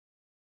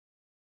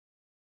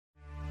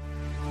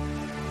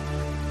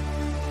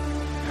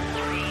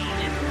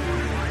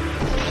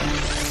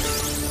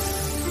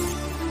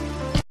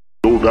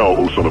thou,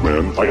 O son of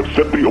man, I have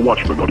set thee a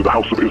watchman unto the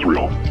house of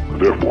Israel.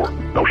 Therefore,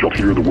 thou shalt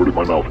hear the word of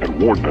my mouth,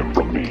 and warn them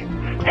from me.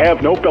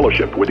 Have no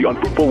fellowship with the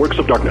unfruitful works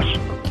of darkness,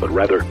 but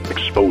rather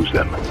expose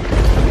them.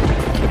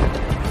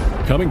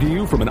 Coming to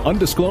you from an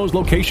undisclosed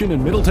location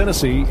in Middle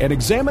Tennessee and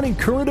examining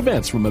current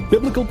events from a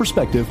biblical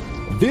perspective,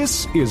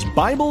 this is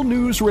Bible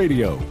News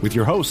Radio with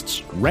your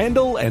hosts,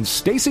 Randall and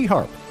Stacy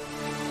Harp.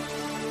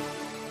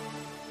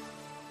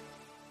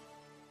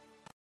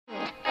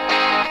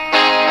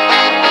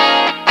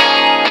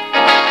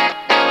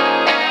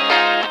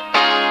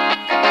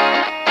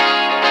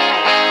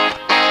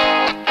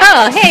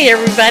 Oh, hey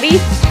everybody.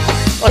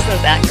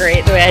 Wasn't that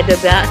great the way I did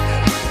that?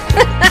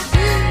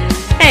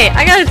 Hey,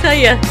 I gotta tell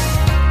you,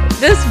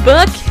 this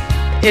book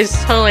is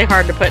totally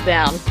hard to put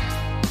down.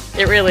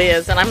 It really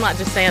is, and I'm not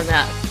just saying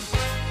that.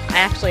 I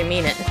actually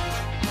mean it.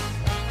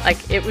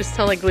 Like, it was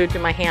totally glued to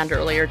my hand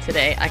earlier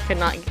today. I didn't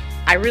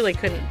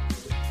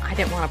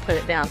want to put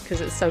it down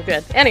because it's so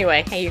good.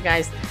 Anyway, hey you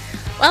guys,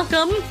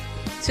 welcome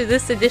to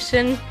this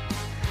edition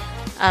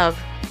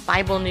of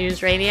Bible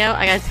News Radio.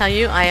 I gotta tell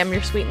you, I am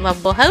your sweet and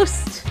lovable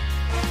host.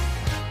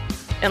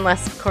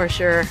 Unless, of course,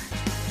 you're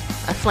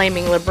a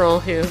flaming liberal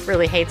who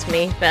really hates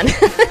me, then.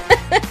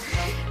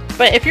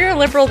 But if you're a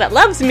liberal that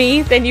loves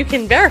me, then you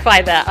can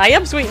verify that. I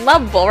am sweet and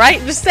lovable, right?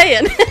 Just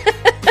saying.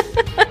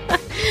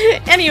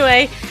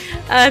 Anyway,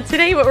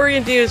 today what we're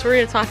going to do is we're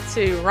going to talk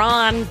to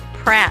Ron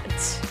Pratt,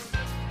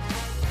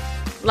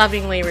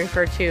 lovingly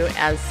referred to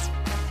as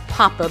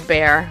Papa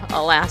Bear,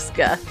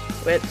 Alaska,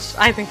 which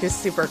I think is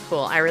super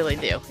cool. I really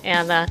do.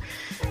 And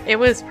it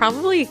was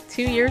probably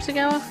 2 years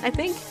ago, I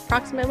think,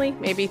 approximately,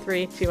 maybe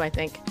 2, I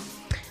think.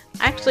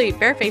 Actually,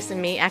 Bareface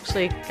and me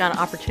actually got an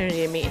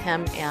opportunity to meet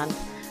him and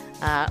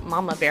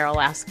Mama Bear,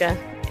 Alaska,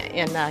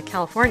 in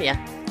California.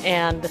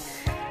 And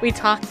we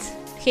talked.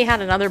 He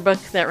had another book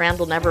that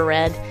Randall never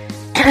read.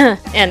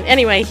 And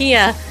anyway, he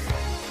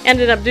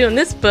ended up doing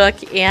this book,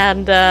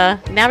 and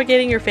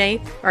Navigate Your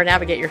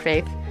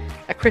Faith,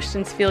 A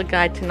Christian's Field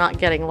Guide to Not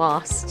Getting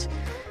Lost.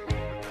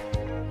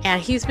 And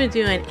he's been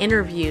doing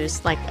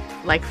interviews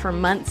like for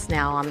months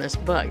now on this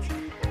book.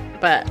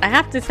 But I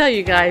have to tell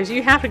you guys,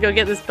 you have to go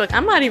get this book.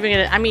 I'm not even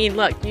gonna,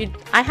 look,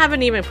 I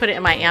haven't even put it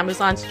in my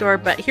Amazon store,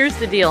 but here's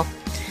the deal.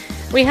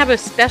 We have a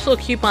special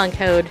coupon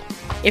code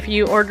if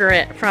you order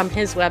it from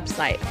his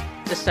website,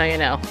 just so you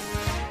know.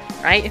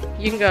 Right?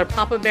 You can go to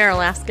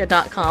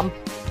papabearalaska.com,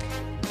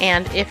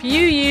 and if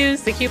you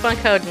use the coupon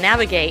code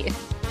NAVIGATE,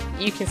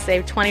 you can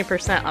save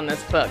 20% on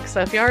this book.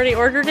 So if you already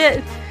ordered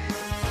it,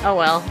 oh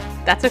well,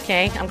 that's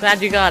okay. I'm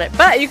glad you got it.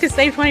 But you can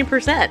save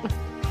 20%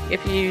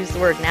 if you use the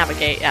word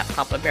navigate at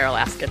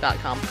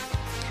papabearalaska.com.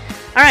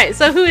 Alright,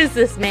 so who is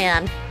this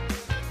man?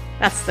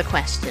 That's the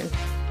question.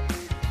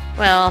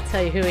 Well, I'll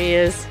tell you who he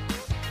is.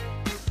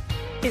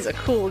 He's a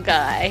cool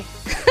guy.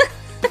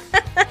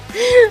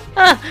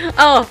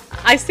 Oh,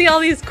 I see all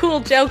these cool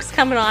jokes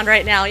coming on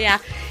right now. Yeah,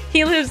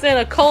 he lives in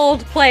a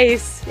cold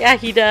place. Yeah,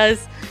 he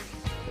does.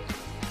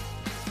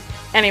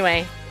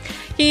 Anyway,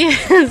 he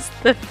is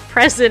the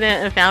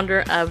president and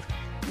founder of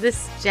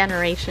This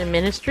Generation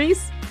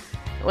Ministries,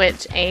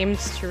 which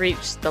aims to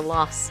reach the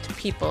lost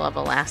people of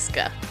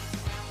Alaska.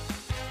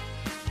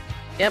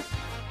 Yep.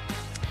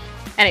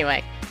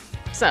 Anyway,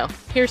 so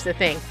here's the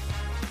thing.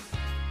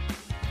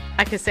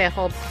 I could say a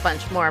whole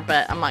bunch more,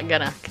 but I'm not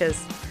gonna,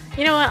 because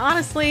you know what?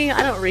 Honestly,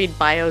 I don't read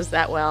bios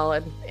that well,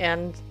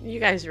 and you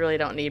guys really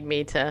don't need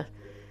me to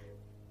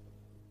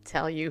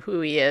tell you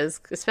who he is,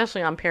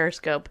 especially on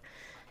Periscope,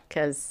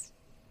 because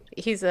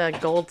he's a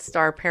gold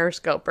star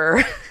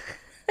Periscoper.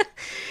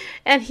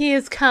 And he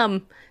has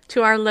come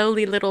to our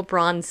lowly little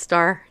bronze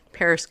star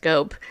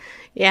Periscope.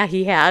 Yeah,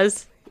 he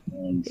has.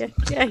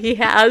 Yeah, he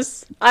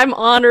has. I'm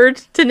honored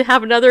to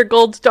have another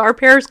gold star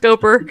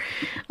Periscoper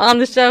on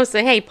the show.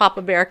 Say, hey,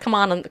 Papa Bear, come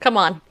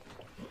on.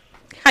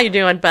 How you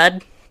doing,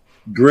 bud?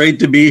 Great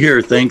to be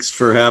here. Thanks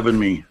for having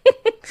me.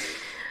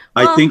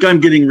 I think I'm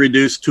getting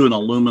reduced to an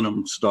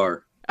aluminum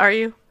star. Are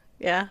you?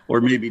 Yeah.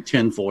 Or maybe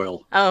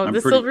tinfoil. Oh, I'm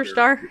the silver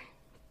star?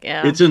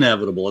 Yeah. It's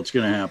inevitable. It's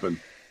going to happen.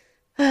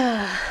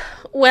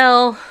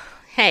 Well,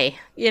 hey,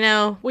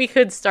 we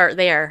could start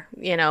there,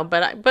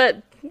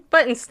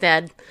 but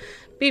instead,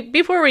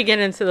 before we get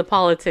into the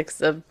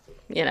politics of,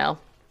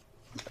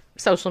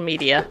 social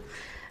media,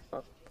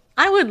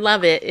 I would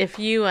love it if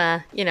you,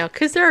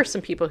 because there are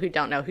some people who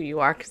don't know who you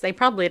are, because they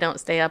probably don't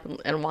stay up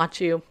and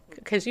watch you,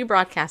 because you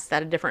broadcast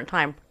at a different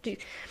time,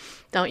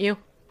 don't you?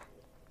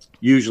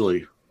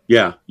 Usually,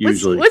 yeah,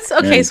 usually.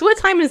 So what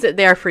time is it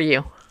there for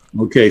you?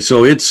 Okay,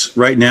 so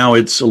right now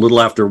it's a little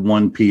after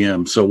 1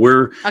 p.m. So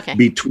we're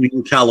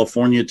between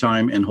California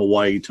time and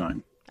Hawaii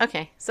time.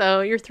 Okay,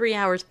 so you're 3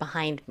 hours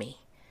behind me.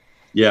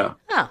 Yeah.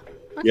 Oh,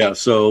 okay. Yeah,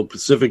 so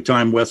Pacific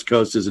time, West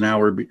Coast is an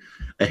hour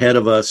ahead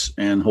of us,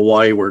 and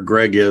Hawaii, where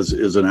Greg is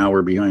an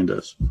hour behind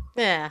us.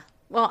 Yeah.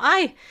 Well,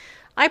 I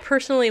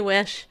personally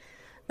wish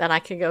that I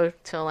could go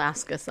to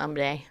Alaska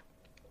someday.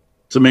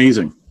 It's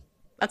amazing.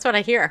 That's what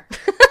I hear.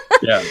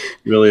 Yeah,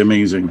 really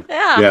amazing.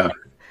 Yeah.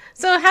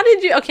 So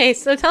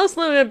so tell us a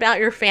little bit about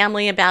your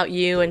family, about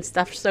you and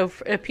stuff. So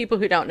for people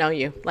who don't know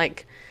you,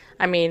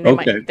 I mean,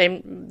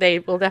 they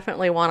will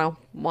definitely want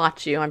to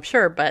watch you, I'm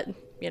sure, but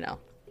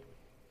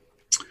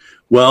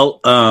Well,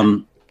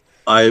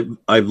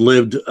 I've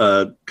lived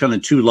kind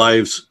of two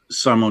lives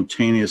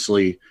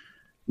simultaneously.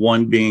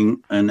 One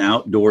being an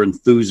outdoor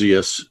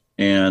enthusiast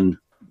and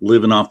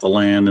living off the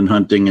land and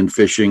hunting and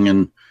fishing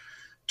and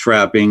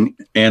trapping,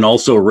 and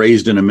also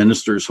raised in a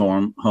minister's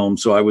home.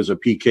 So I was a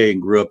PK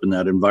and grew up in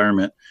that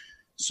environment.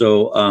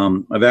 So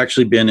I've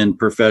actually been in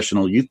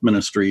professional youth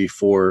ministry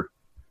for,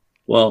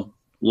 well,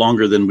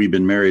 longer than we've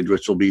been married,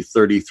 which will be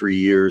 33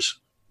 years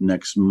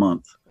next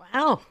month.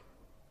 Wow.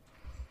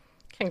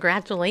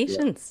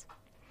 Congratulations.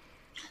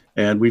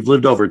 Yeah. And we've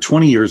lived over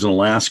 20 years in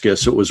Alaska,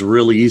 so it was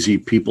really easy.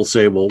 People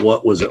say, well,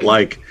 what was it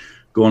like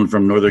going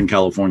from Northern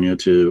California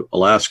to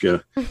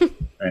Alaska?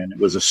 And it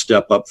was a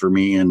step up for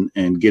me,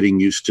 and getting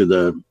used to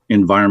the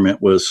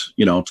environment was,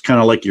 it's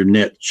kind of like your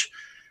niche.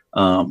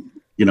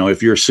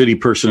 If you're a city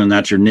person and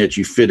that's your niche,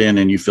 you fit in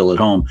and you feel at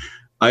home.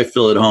 I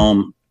feel at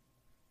home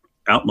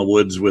out in the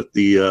woods with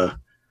the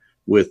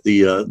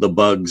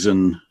bugs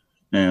and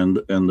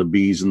the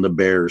bees and the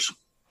bears.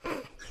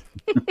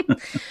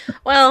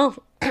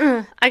 Well,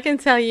 I can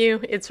tell you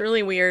it's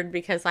really weird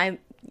because I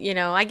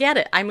get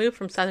it. I moved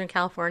from Southern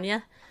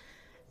California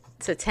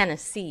to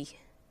Tennessee,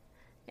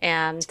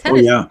 and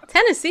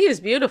Tennessee is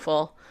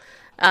beautiful.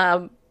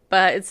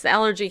 But it's the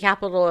allergy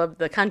capital of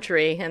the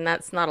country, and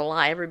that's not a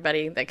lie.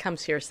 Everybody that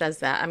comes here says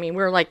that. I mean,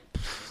 we're like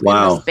in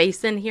this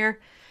basin here,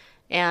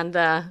 and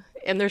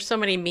there's so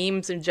many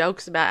memes and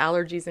jokes about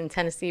allergies in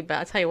Tennessee. But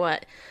I'll tell you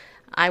what,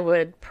 I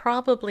would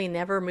probably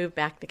never move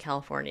back to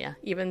California,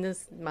 even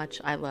as much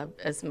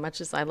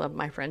as I love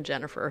my friend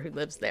Jennifer, who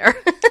lives there.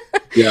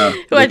 Yeah,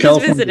 who I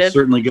just visited.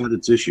 Certainly got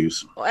its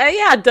issues. Well,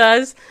 yeah, it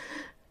does.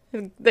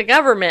 The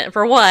government,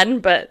 for one,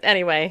 but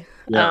anyway.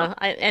 Yeah.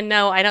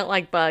 No, I don't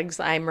like bugs.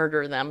 I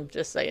murder them,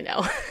 just so you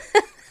know.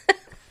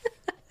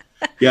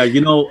 Yeah,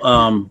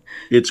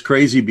 it's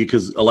crazy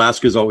because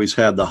Alaska's always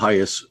had the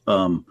highest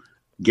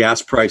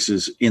gas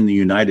prices in the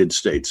United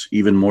States,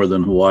 even more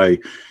than Hawaii.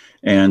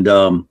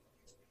 And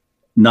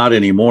not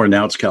anymore.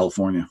 Now it's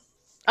California.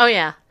 Oh,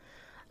 yeah.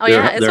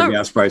 Their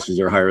gas prices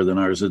are higher than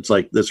ours. It's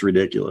like, that's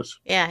ridiculous.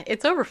 Yeah,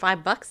 it's over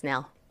 $5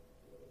 now.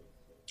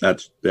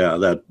 That's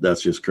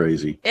just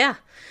crazy. Yeah.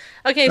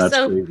 Okay, that's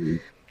crazy.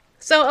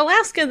 So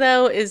Alaska,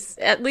 though, is,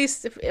 at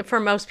least for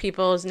most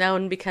people, is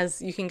known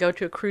because you can go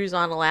to a cruise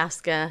on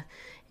Alaska,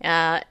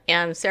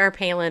 and Sarah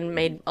Palin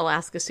made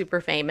Alaska super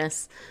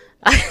famous.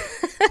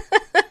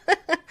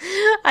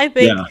 I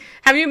think. Yeah.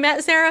 Have you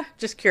met Sarah?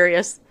 Just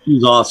curious.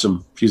 She's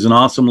awesome. She's an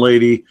awesome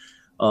lady.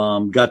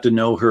 Got to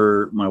know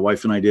her, my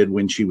wife and I did,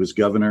 when she was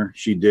governor.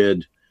 She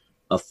did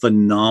a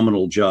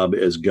phenomenal job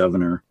as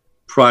governor.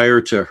 Prior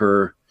to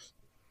her,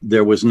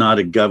 there was not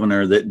a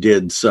governor that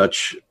did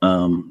such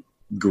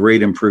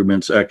great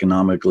improvements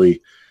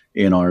economically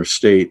in our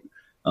state.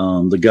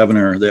 The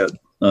governor that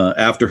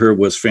after her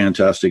was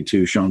fantastic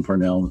too, Sean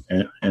Parnell,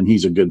 and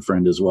he's a good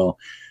friend as well.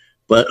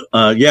 But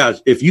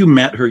if you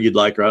met her, you'd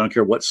like her. I don't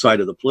care what side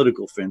of the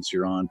political fence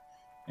you're on.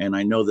 And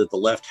I know that the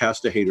left has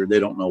to hate her. They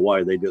don't know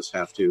why. They just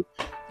have to.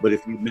 But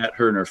if you met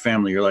her and her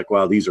family, you're like,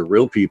 wow, these are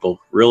real people,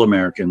 real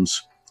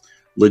Americans,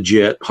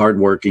 legit,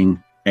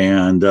 hardworking.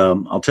 And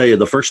I'll tell you,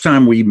 the first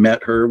time we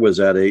met her was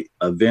at a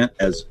event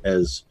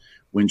as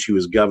when she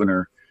was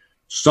governor.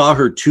 Saw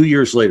her 2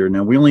 years later.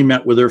 Now, we only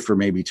met with her for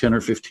maybe 10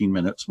 or 15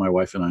 minutes, my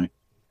wife and I,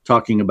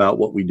 talking about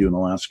what we do in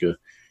Alaska.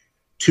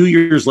 2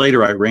 years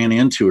later, I ran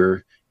into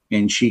her,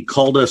 and she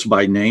called us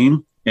by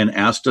name and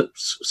asked us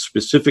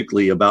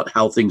specifically about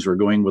how things were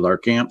going with our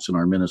camps and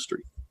our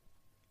ministry.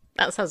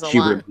 That says a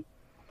lot.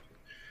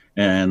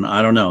 And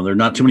I don't know, there are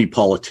not too many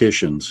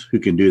politicians who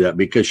can do that,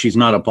 because she's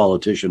not a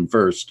politician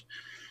first.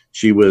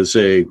 She was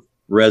a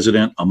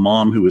resident, a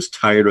mom who was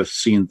tired of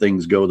seeing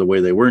things go the way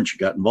they were, and she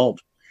got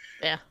involved.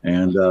 Yeah.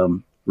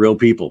 And real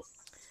people.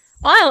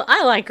 Well,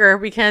 I like her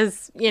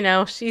because,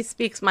 she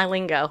speaks my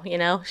lingo,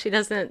 she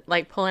doesn't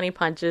like pull any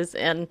punches,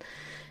 and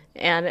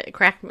it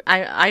cracked me.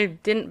 I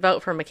didn't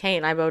vote for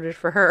McCain. I voted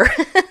for her.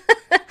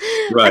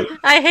 Right.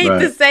 I hate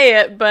to say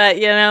it, but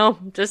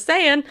just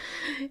saying.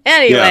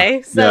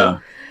 Anyway, yeah.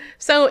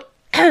 So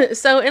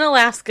in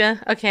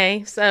Alaska,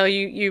 okay, so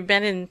you've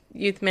been in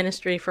youth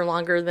ministry for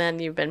longer than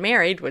you've been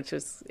married, which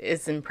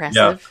is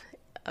impressive.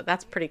 Yeah.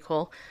 That's pretty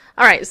cool.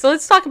 All right, so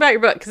let's talk about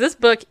your book, because this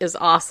book is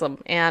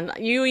awesome. And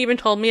you even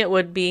told me it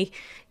would be.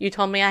 You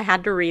told me I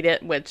had to read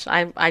it, which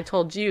I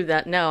told you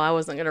that no, I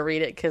wasn't going to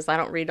read it because I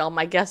don't read all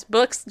my guest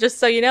books, just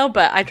so you know,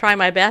 but I try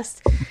my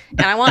best.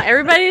 And I want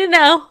everybody to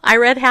know I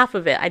read half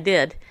of it. I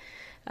did.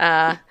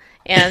 And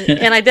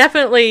I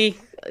definitely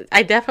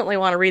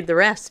want to read the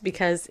rest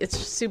because it's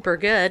super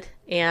good.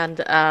 And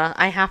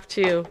I have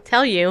to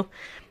tell you,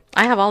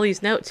 I have all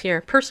these notes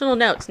here, personal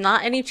notes,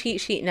 not any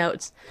cheat sheet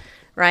notes,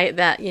 right?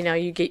 That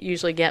you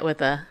usually get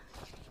with a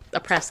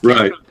press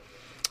kit.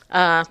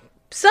 Right.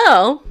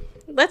 So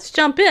let's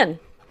jump in,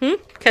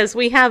 because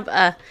we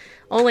have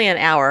only an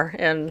hour,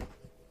 and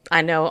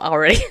I know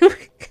already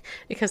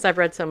because I've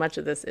read so much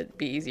of this, it'd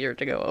be easier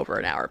to go over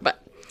an hour.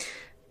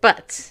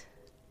 But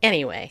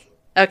anyway,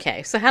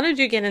 Okay, so how did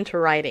you get into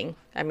writing?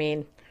 I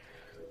mean,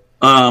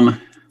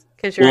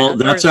 well,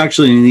 that's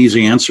actually an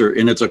easy answer,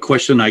 and it's a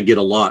question I get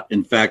a lot.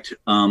 In fact,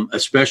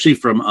 especially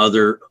from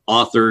other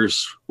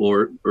authors,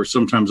 or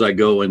sometimes I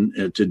go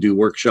and to do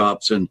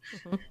workshops, and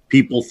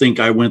people think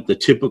I went the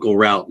typical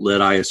route,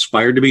 that I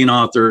aspired to be an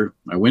author.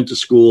 I went to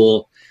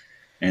school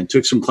and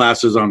took some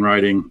classes on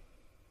writing.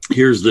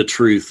 Here's the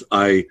truth.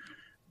 I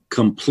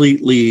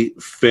completely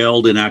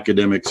failed in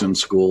academics in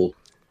school.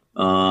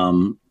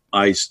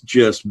 I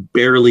just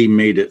barely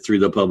made it through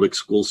the public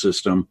school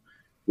system,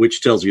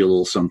 which tells you a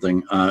little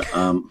something.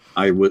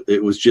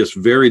 It was just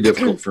very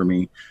difficult for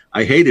me.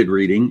 I hated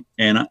reading,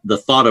 and the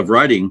thought of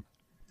writing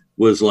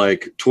was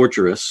like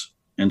torturous.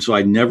 And so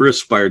I never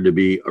aspired to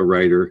be a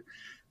writer.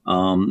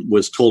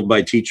 Was told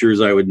by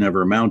teachers I would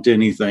never amount to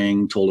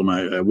anything, told them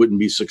I wouldn't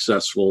be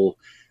successful.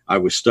 I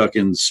was stuck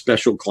in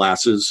special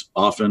classes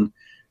often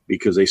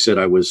because they said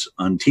I was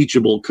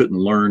unteachable, couldn't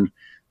learn.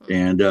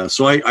 And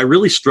so I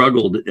really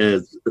struggled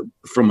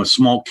from a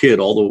small kid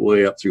all the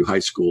way up through high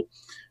school.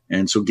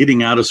 And so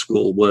getting out of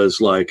school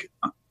was like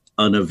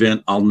an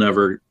event. I'll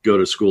never go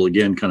to school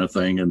again kind of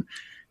thing.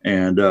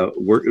 And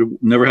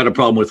never had a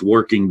problem with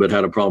working, but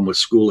had a problem with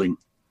schooling.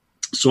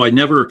 So I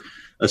never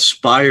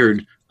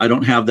aspired. I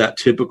don't have that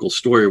typical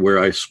story where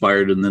I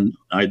aspired and then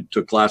I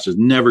took classes,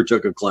 never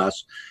took a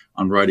class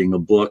on writing a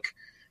book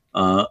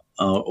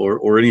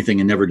or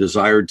anything, and never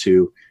desired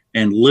to.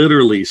 And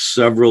literally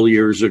several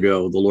years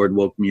ago, the Lord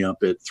woke me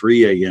up at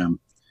 3 a.m.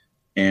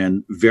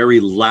 and very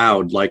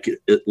loud, like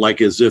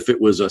as if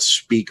it was a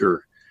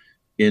speaker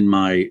in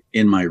my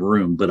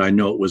room, but I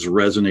know it was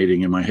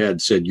resonating in my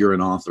head, said, "You're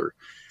an author."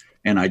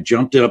 And I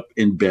jumped up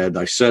in bed.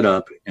 I sat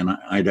up, and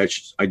I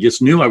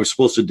just knew I was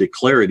supposed to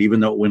declare it,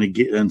 even though it went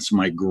against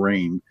my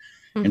grain.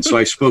 And so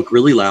I spoke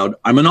really loud,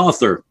 "I'm an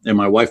author." And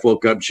my wife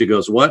woke up and she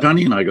goes, "What,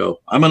 honey?" And I go,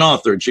 "I'm an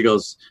author." And she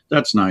goes,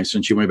 "That's nice."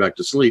 And she went back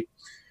to sleep.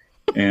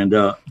 And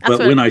but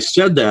when I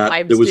said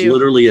that, there was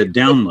literally a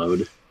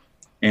download.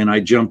 And I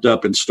jumped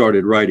up and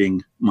started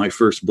writing my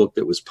first book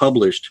that was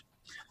published.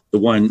 The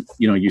one,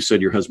 you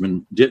said your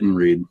husband didn't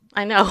read.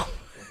 I know.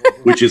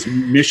 Which is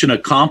Mission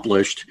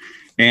Accomplished.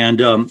 And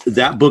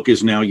that book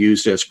is now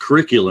used as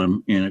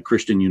curriculum in a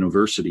Christian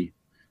university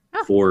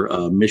for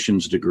a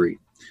missions degree.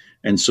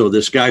 And so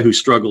this guy who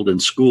struggled in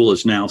school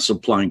is now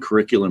supplying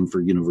curriculum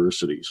for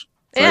universities.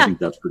 So I think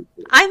that's pretty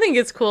cool. I think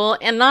it's cool.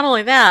 And not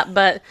only that,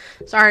 but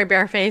sorry,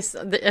 Bareface,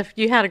 if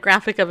you had a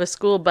graphic of a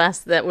school bus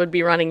that would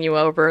be running you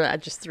over, I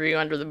just threw you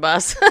under the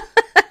bus.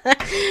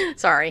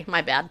 Sorry,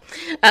 my bad.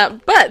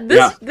 But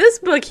this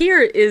book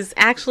here is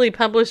actually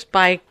published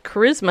by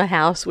Charisma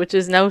House, which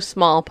is no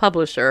small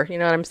publisher. You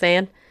know what I'm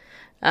saying?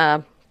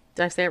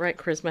 Did I say it right?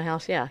 Charisma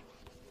House? Yeah.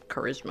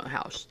 Charisma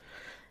House.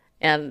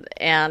 And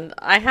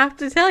I have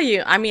to tell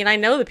you, I mean, I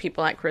know the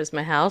people at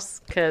Charisma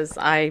House because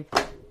I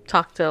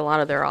talked to a lot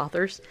of their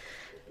authors.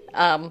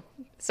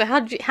 So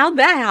how'd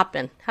that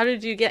happen? How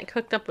did you get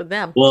hooked up with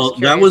them? Well,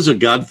 that was a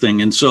God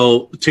thing. And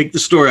so take the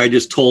story I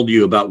just told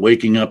you about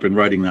waking up and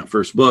writing that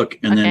first book,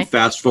 and then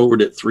fast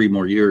forward it 3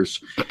 more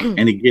years.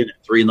 And again,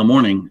 at 3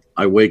 a.m,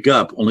 I wake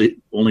up.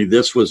 Only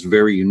this was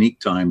very unique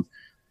time.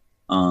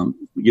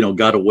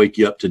 God will wake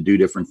you up to do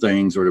different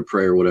things or to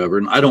pray or whatever.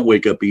 And I don't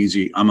wake up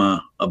easy.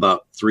 I'm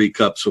about 3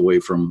 cups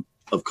away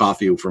of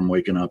coffee from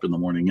waking up in the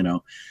morning,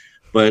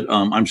 but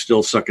I'm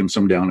still sucking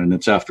some down, and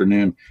it's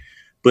afternoon.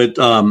 But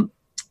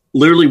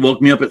literally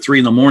woke me up at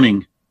 3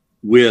 a.m.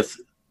 with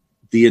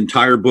the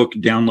entire book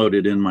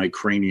downloaded in my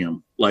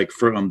cranium, like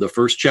from the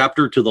first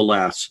chapter to the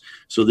last.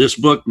 So this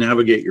book,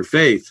 Navigate Your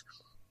Faith,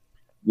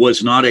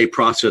 was not a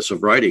process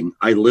of writing.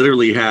 I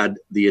literally had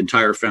the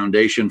entire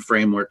foundation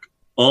framework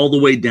all the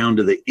way down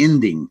to the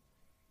ending,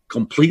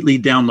 completely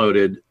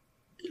downloaded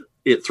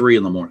at 3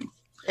 a.m.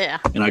 Yeah.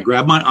 And I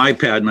grabbed my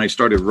iPad and I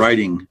started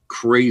writing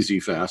crazy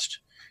fast,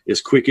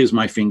 as quick as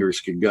my fingers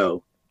could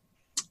go.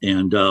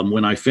 And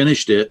when I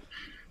finished it,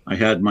 I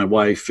had my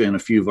wife and a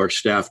few of our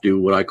staff do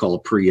what I call a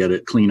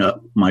pre-edit, clean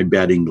up my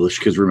bad English,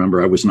 because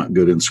remember, I was not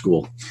good in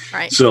school.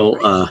 Right.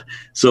 So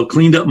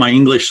cleaned up my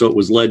English so it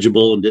was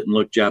legible and didn't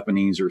look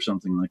Japanese or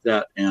something like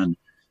that. And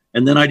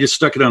then I just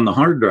stuck it on the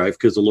hard drive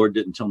because the Lord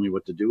didn't tell me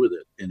what to do with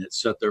it. And it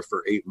sat there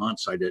for 8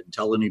 months. I didn't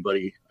tell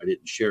anybody. I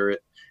didn't share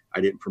it. I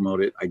didn't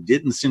promote it. I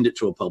didn't send it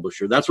to a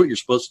publisher. That's what you're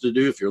supposed to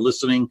do. If you're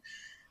listening,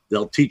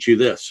 they'll teach you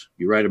this.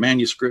 You write a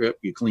manuscript,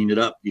 you clean it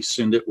up, you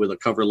send it with a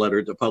cover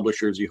letter to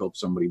publishers, you hope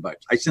somebody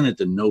bites. I sent it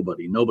to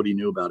nobody. Nobody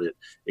knew about it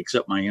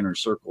except my inner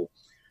circle.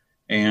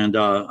 And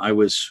I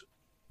was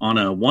on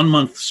a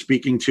 1-month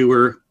speaking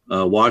tour,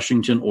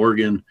 Washington,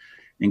 Oregon,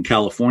 and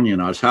California.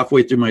 And I was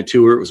halfway through my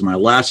tour. It was my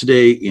last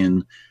day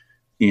in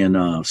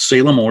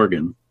Salem,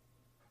 Oregon.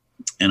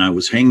 And I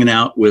was hanging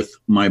out with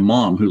my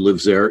mom, who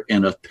lives there,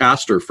 and a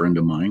pastor friend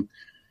of mine.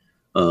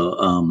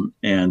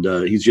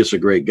 He's just a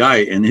great guy.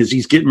 And as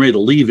he's getting ready to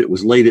leave, it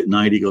was late at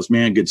night. He goes,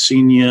 "Man, good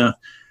seeing you."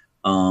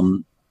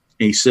 And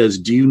he says,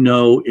 "Do you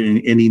know?"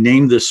 And he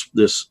named this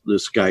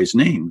guy's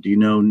name. "Do you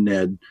know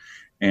Ned?"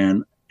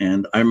 And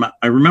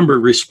I remember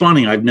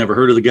responding, "I've never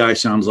heard of the guy.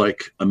 Sounds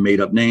like a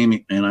made up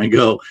name." And I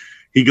go,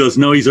 He goes,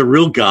 no, he's a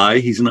real guy.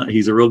 He's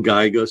a real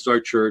guy. He goes to our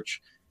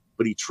church,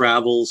 but he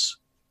travels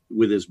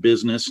with his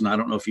business. And I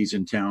don't know if he's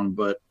in town,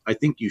 but I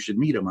think you should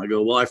meet him. I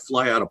go, well, I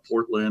fly out of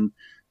Portland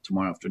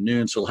tomorrow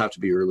afternoon, so it'll have to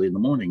be early in the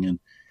morning. And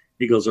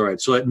he goes, all right.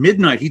 So at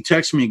midnight, he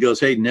texts me, he goes,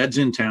 hey, Ned's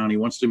in town. He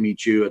wants to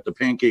meet you at the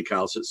Pancake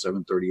House at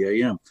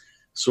 7:30 a.m.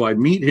 So I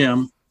meet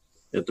him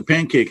at the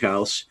Pancake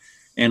House,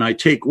 and I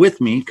take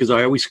with me, because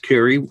I always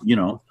carry,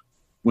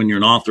 when you're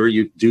an author,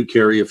 you do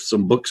carry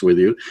some books with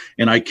you.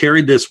 And I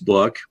carried this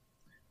book,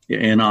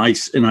 and I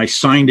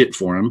signed it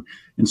for him.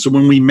 And so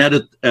when we met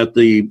at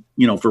the,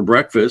 for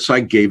breakfast, I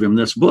gave him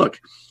this book,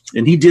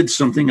 and he did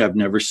something I've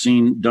never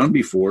seen done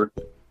before.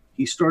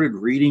 He started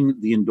reading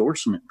the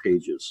endorsement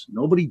pages.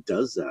 Nobody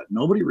does that.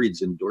 Nobody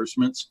reads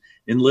endorsements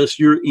unless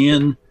you're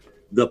in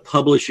the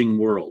publishing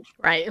world.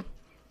 Right.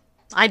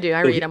 I do.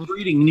 I read them.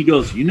 Reading, and he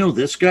goes,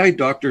 this guy,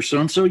 Dr.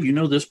 So-and-so,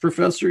 this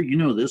professor,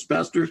 this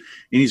pastor. And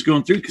he's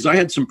going through, because I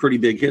had some pretty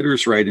big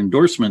hitters write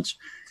endorsements.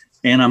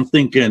 And I'm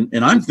thinking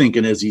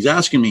as he's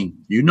asking me,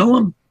 you know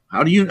him?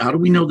 How do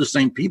we know the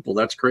same people?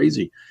 That's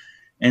crazy.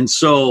 And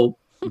so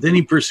then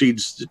he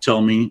proceeds to tell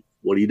me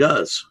what he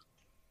does.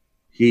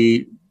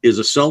 He is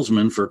a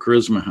salesman for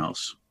Charisma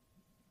House,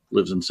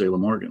 lives in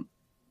Salem, Oregon,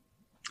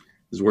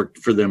 has worked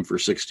for them for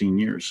 16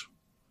 years.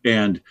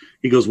 And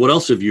he goes, what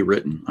else have you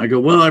written? I go,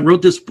 well, I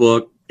wrote this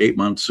book 8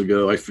 months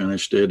ago. I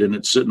finished it, and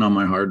it's sitting on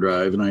my hard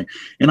drive.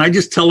 And I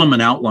just tell him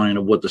an outline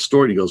of what the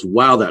story. He goes,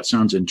 wow, that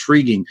sounds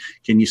intriguing.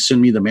 Can you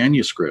send me the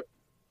manuscript?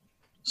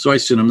 So I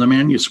sent him the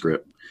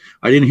manuscript.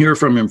 I didn't hear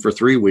from him for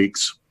 3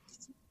 weeks.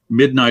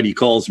 Midnight, he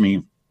calls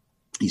me.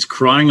 He's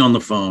crying on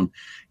the phone.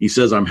 He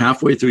says, I'm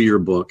halfway through your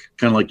book,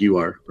 kind of like you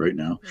are right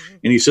now. Mm-hmm.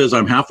 And he says,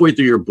 I'm halfway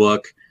through your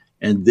book,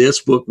 and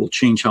this book will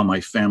change how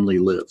my family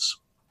lives.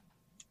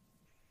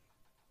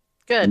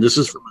 Good. And this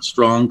is from a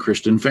strong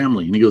Christian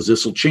family. And he goes,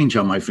 this will change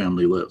how my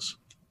family lives.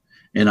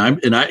 And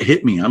it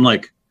hit me. I'm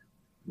like,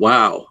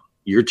 wow,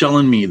 you're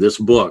telling me this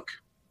book,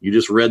 you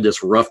just read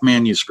this rough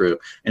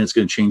manuscript, and it's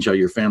going to change how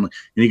your family.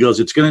 And he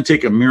goes, it's going to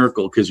take a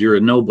miracle because you're a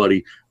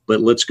nobody,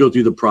 but let's go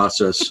through the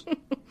process.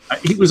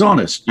 He was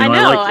honest. I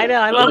know.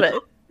 I love it.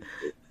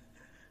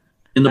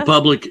 In the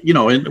public,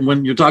 and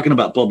when you're talking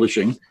about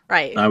publishing,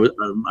 right?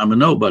 I'm a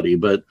nobody,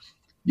 but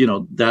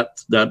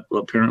that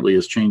apparently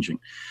is changing.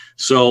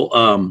 So,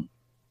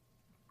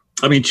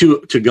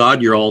 to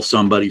God, you're all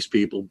somebody's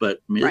people,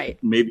 but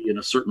maybe in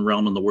a certain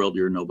realm in the world,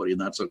 you're nobody, and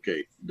that's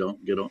okay.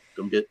 Don't get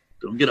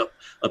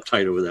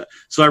uptight over that.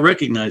 So I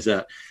recognize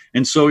that.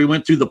 And so we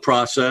went through the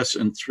process,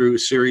 and through a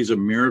series of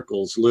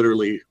miracles,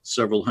 literally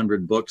several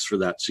hundred books for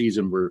that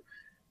season were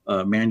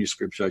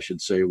manuscripts, I should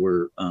say,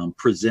 were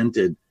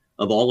presented.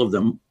 Of all of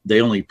them,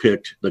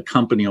 the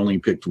company only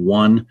picked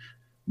one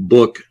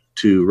book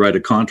to write a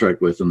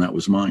contract with, and that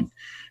was mine.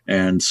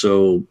 And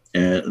so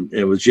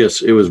it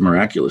was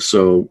miraculous.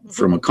 So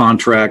from a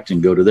contract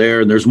and go to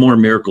there, and there's more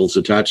miracles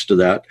attached to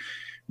that,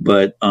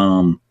 but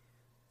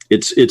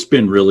it's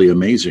been really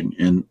amazing.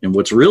 And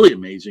what's really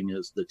amazing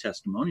is the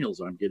testimonials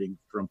I'm getting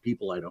from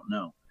people I don't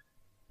know,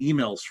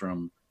 emails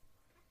from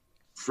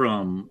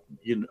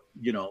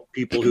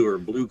people who are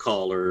blue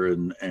collar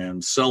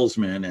and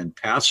salesmen and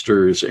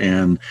pastors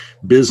and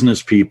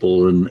business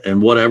people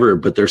and whatever,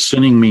 but they're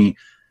sending me,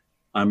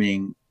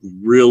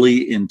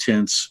 really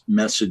intense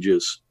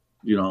messages,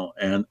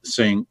 and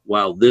saying,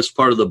 wow, this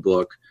part of the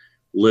book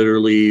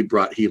literally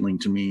brought healing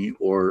to me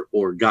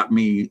or got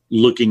me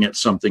looking at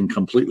something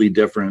completely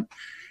different.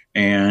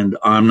 And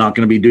I'm not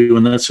going to be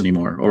doing this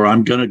anymore, or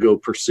I'm going to go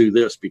pursue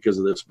this because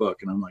of this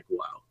book. And I'm like,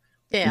 wow.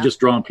 Yeah. And just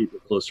drawing people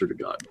closer to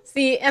God.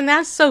 See, and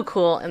that's so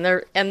cool. And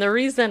the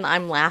reason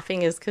I'm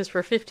laughing is because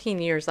for 15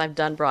 years I've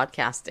done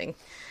broadcasting,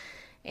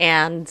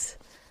 and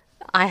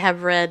I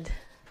have read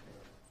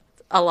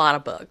a lot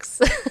of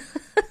books.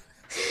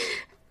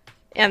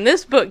 And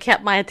this book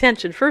kept my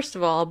attention, first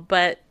of all,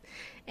 but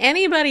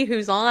anybody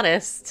who's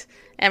honest,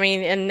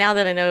 and now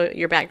that I know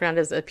your background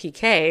as a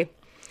PK,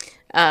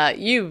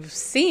 you've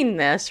seen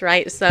this,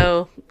 right?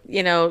 So,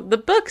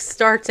 the book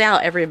starts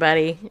out,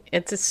 everybody,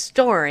 it's a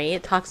story.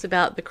 It talks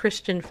about the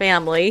Christian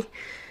family.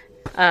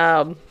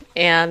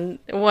 And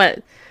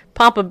what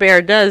Papa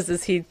Bear does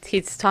is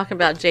he's talking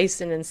about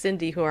Jason and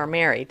Cindy, who are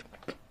married.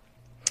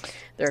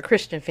 They're a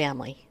Christian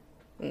family,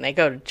 and they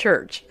go to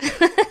church.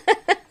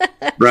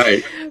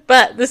 Right.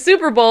 But the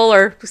Super Bowl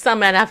or some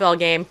NFL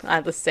game,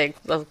 let's say,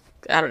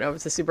 I don't know if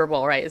it's a Super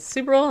Bowl, right? It's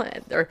Super Bowl?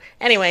 Or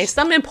anyway,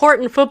 some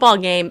important football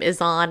game is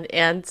on,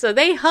 and so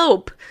they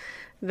hope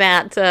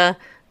that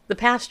the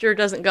pastor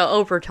doesn't go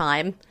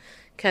overtime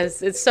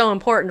because it's so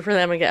important for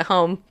them to get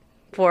home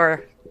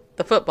for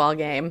the football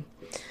game.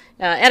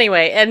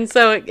 Anyway, and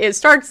so it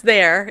starts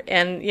there,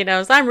 and,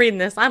 as I'm reading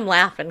this, I'm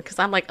laughing because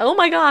I'm like, oh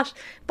my gosh,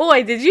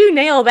 boy, did you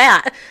nail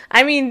that?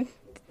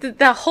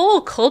 The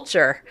whole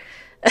culture.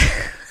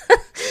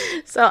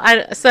 So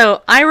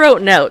I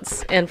wrote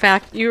notes. In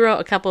fact, you wrote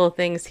a couple of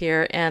things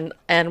here, and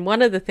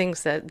one of the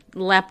things that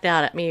leapt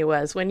out at me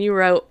was when you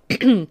wrote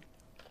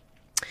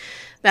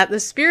that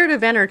the spirit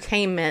of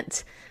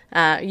entertainment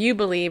you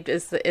believed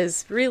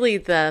is really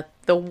the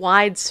the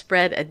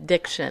widespread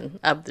addiction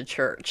of the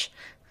church.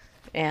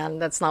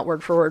 And that's not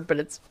word for word, but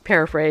it's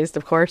paraphrased,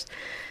 of course.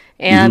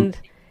 And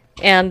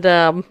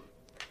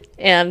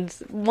and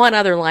one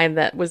other line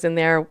that was in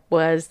there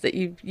was that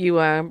you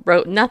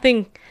wrote,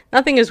 nothing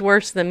is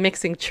worse than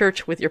mixing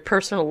church with your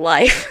personal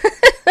life.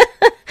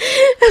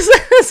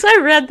 As I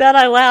read that,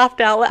 I laughed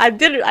out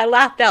loud. I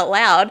laughed out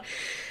loud,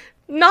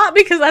 not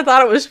because I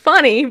thought it was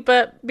funny,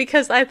 but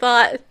because I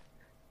thought,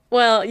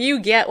 well, you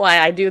get why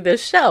I do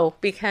this show.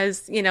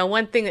 Because,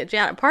 one thing that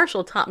Janet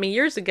Parshall taught me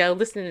years ago,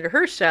 listening to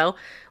her show,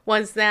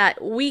 was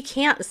that we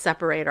can't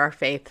separate our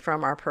faith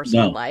from our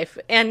personal life.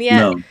 And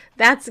yet,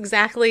 that's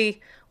exactly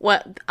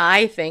what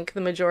I think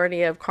the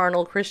majority of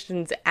carnal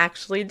Christians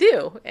actually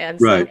do. And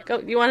so,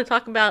 you want to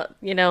talk about,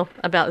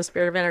 about the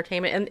spirit of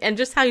entertainment and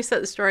just how you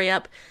set the story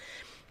up?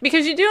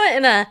 Because you do it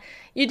in a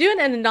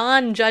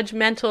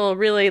non-judgmental,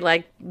 really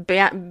like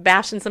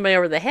bashing somebody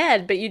over the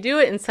head, but you do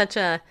it in such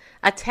a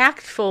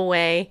tactful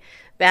way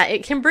that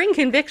it can bring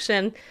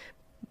conviction.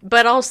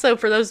 But also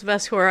for those of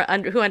us who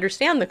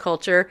understand the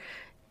culture,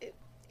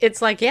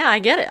 it's like, yeah, I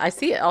get it. I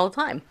see it all the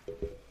time.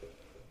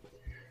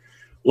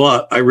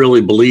 Well, I really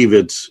believe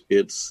it's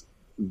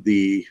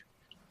the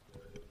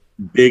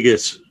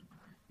biggest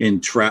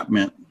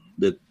entrapment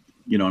that,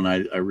 and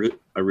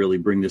I really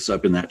bring this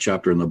up in that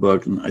chapter in the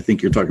book, and I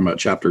think you're talking about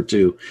chapter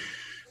 2,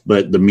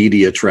 but the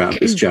media trap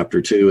is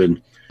chapter 2,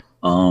 and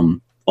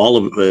all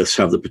of us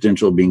have the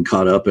potential of being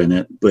caught up in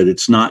it, but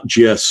it's not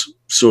just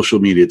social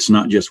media. It's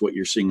not just what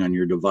you're seeing on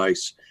your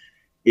device.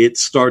 It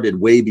started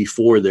way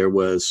before there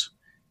was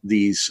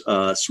these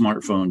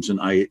smartphones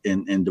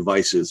and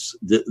devices.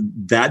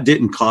 That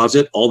didn't cause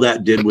it. All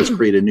that did was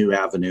create a new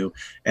avenue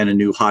and a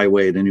new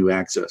highway and a new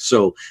access.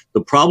 So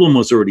the problem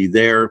was already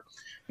there,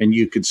 and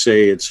you could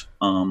say it's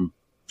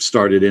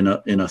started in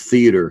a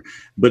theater,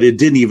 but it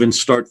didn't even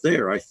start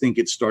there. I think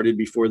it started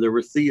before there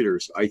were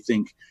theaters. I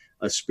think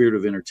a spirit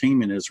of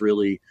entertainment is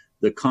really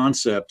the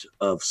concept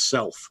of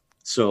self.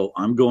 So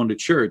I'm going to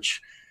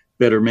church,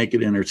 better make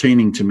it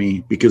entertaining to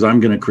me, because I'm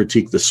going to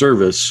critique the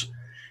service,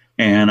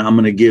 and I'm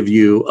going to give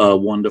you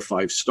 1 to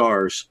 5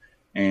 stars,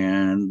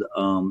 and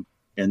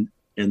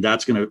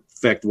that's going to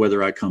affect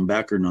whether I come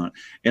back or not.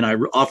 And I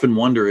often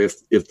wonder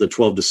if the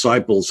 12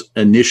 disciples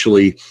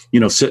initially,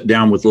 sit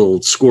down with little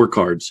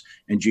scorecards,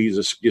 and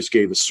Jesus just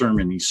gave a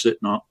sermon. He's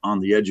sitting on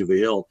the edge of a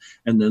hill,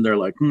 and then they're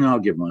like, I'll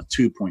give him a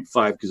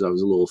 2.5 because I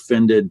was a little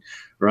offended,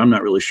 or I'm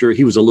not really sure.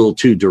 He was a little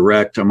too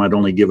direct. I might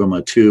only give him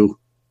a 2,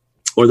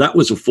 or that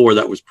was a 4.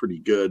 That was pretty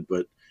good.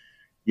 But,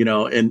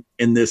 and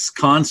in this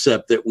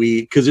concept that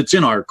because it's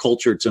in our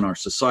culture, it's in our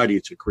society,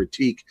 it's a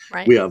critique.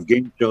 Right. We have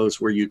game shows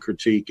where you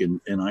critique,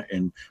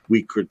 and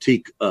we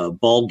critique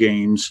ball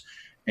games.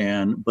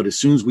 But as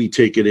soon as we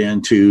take it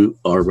into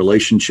our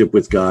relationship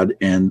with God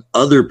and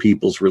other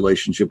people's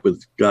relationship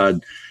with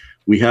God,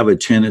 we have a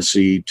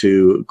tendency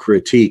to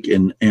critique.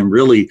 And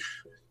really,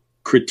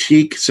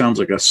 critique sounds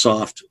like a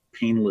soft,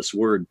 painless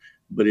word.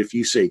 But if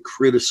you say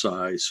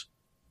criticize,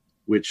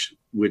 which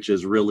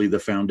is really the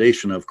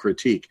foundation of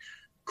critique,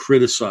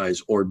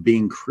 criticize or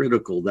being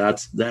critical,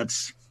 that's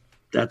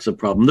a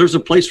problem. There's a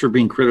place for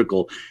being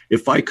critical.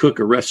 If I cook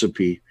a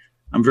recipe,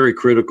 I'm very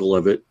critical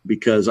of it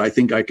because I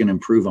think I can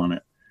improve on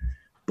it.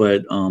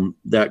 But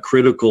that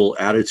critical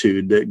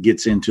attitude that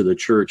gets into the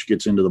church,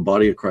 gets into the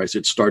body of Christ,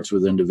 it starts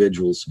with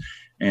individuals.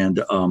 And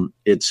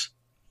it's,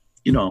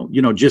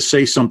 just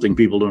say something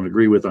people don't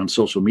agree with on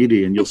social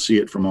media, and you'll see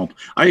it from all.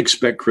 I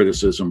expect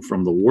criticism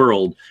from the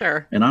world.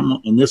 Sure.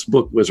 And this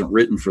book wasn't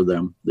written for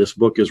them. This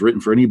book is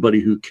written for anybody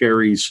who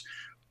carries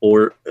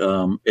or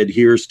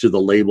adheres to the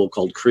label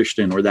called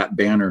Christian, or that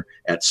banner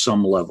at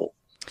some level.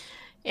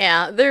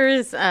 Yeah, there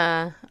is.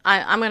 I'm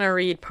going to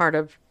read part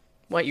of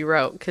what you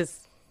wrote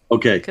because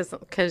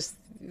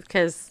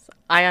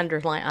I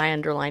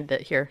underlined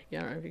it here. You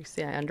don't know if you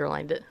see I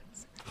underlined it.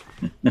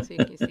 So you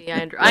can see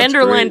I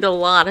underlined a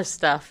lot of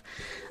stuff.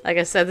 Like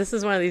I said, this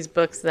is one of these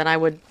books that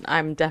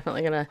I'm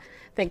definitely gonna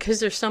think, because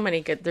there's so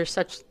many good.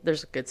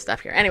 There's good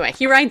stuff here. Anyway,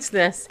 he writes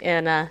this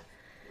in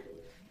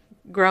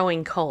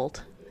Growing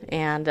Cold,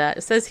 and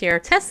it says here,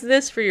 test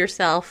this for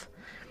yourself.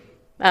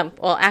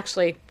 Well,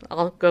 actually,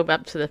 I'll go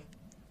up to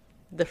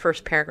the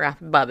first paragraph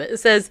above it. It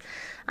says,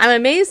 I'm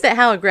amazed at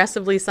how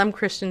aggressively some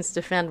Christians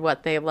defend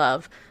what they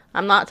love.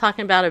 I'm not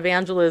talking about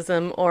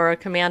evangelism or a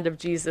command of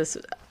Jesus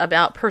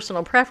about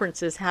personal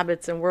preferences,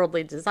 habits, and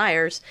worldly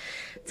desires.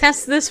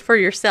 Test this for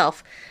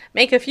yourself.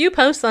 Make a few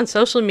posts on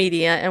social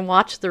media and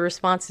watch the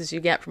responses you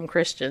get from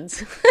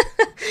Christians.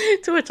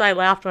 To which I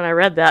laughed when I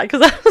read that,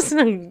 because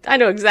I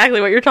know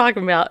exactly what you're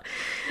talking about.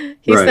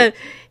 He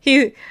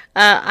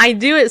I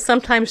do it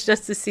sometimes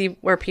just to see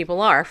where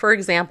people are. For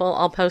example,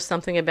 I'll post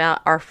something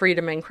about our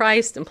freedom in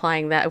Christ,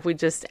 implying that if we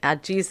just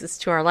add Jesus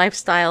to our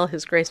lifestyle,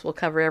 his grace will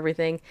cover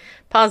everything.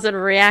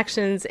 Positive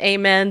reactions,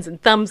 amens,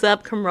 and thumbs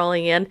up come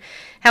rolling in.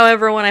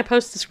 However, when I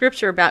post a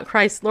scripture about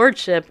Christ's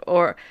lordship,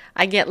 or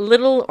I get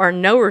little or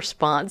no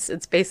response,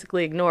 it's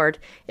basically ignored.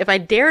 If I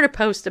dare to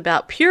post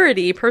about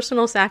purity,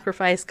 personal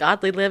sacrifice,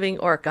 godly living,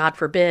 or, God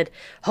forbid,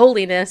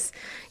 holiness,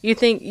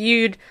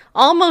 you'd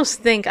almost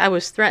think I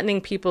was threatening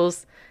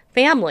people's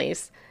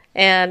families.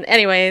 And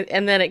anyway,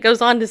 and then it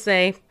goes on to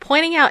say,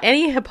 pointing out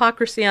any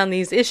hypocrisy on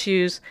these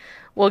issues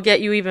will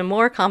get you even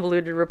more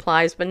convoluted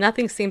replies, but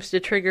nothing seems to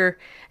trigger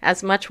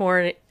as much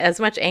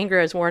anger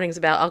as warnings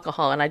about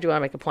alcohol. And I do want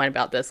to make a point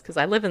about this because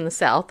I live in the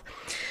South.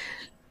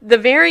 The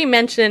very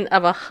mention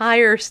of a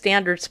higher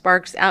standard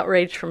sparks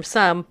outrage from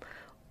some.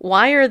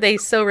 Why are they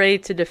so ready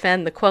to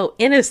defend the, quote,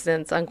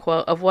 innocence,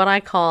 unquote, of what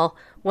I call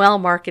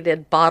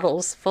well-marketed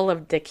bottles full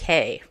of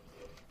decay?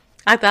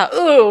 I thought,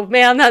 ooh,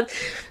 man.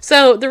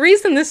 So the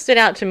reason this stood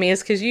out to me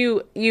is because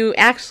you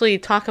actually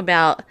talk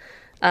about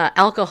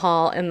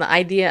alcohol and the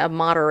idea of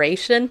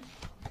moderation.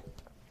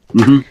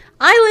 Mm-hmm.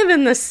 I live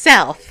in the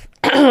South,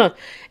 and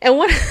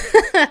one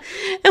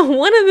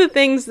of the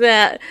things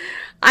that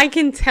I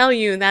can tell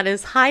you that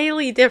is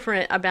highly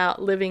different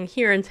about living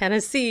here in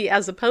Tennessee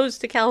as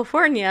opposed to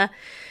California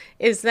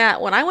is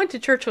that when I went to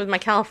church with my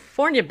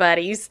California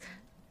buddies,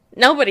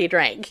 nobody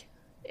drank.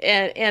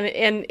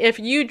 And if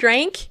you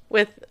drank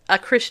with a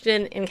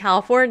Christian in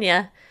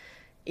California,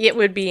 it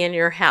would be in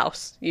your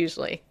house,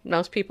 usually.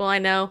 Most people I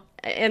know,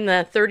 in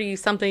the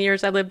 30-something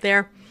years I lived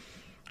there,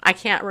 I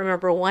can't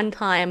remember one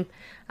time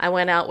I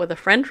went out with a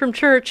friend from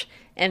church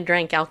and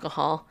drank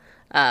alcohol,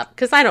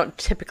 because I don't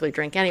typically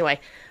drink anyway.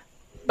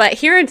 But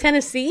here in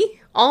Tennessee,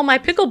 all my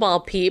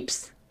pickleball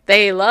peeps,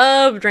 they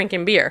love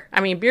drinking beer.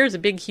 I mean, beer is a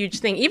big, huge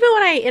thing. Even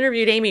when I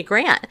interviewed Amy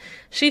Grant,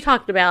 she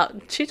talked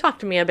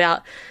to me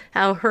about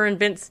how her and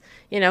Vince,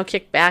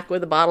 kicked back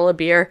with a bottle of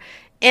beer.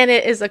 And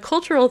it is a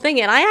cultural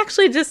thing. And I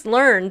actually just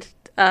learned,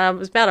 it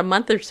was about a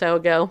month or so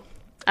ago,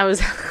 I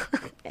was,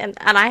 and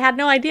I had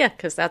no idea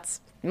because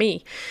that's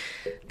me.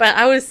 But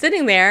I was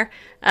sitting there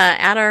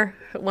at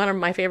one of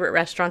my favorite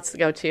restaurants to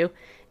go to,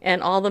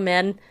 and all the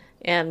men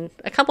and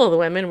a couple of the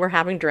women were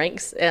having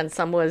drinks, and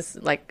some was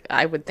like,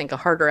 I would think a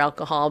harder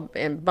alcohol,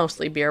 and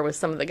mostly beer with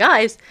some of the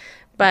guys.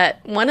 But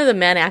one of the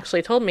men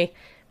actually told me,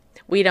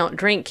 we don't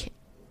drink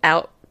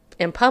out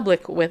in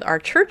public with our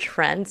church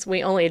friends.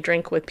 We only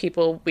drink with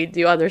people we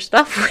do other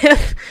stuff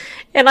with.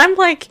 And I'm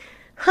like,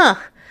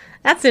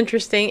 that's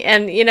interesting.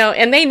 And,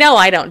 and they know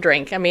I don't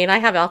drink. I mean, I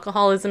have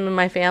alcoholism in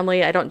my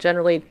family. I don't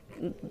generally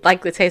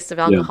like the taste of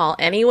alcohol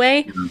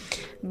anyway. Mm-hmm.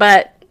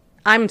 But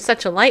I'm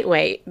such a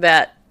lightweight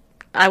that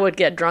I would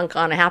get drunk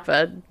on half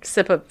a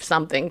sip of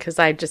something because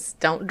I just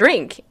don't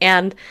drink.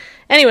 And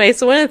anyway,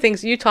 so one of the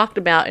things you talked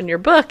about in your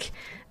book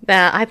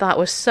that I thought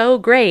was so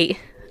great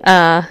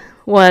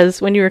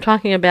was when you were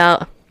talking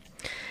about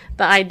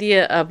the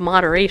idea of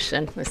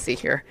moderation. Let's see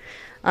here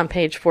on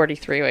page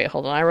 43. Wait,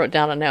 hold on. I wrote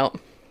down a note.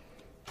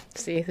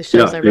 See, the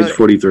shows I wrote. Page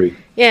 43.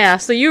 Yeah,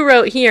 so you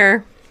wrote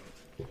here,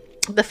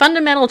 the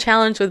fundamental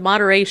challenge with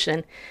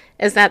moderation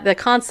is that the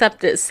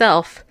concept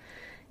itself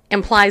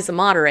implies a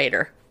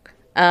moderator.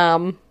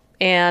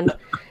 And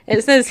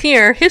it says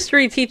here,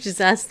 history teaches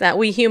us that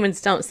we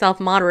humans don't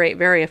self-moderate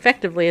very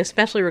effectively,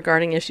 especially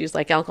regarding issues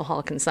like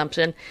alcohol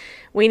consumption.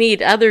 We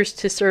need others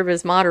to serve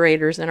as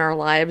moderators in our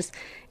lives.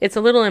 It's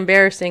a little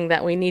embarrassing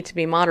that we need to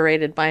be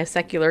moderated by a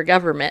secular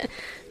government.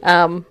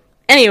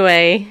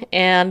 Anyway,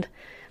 and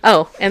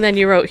then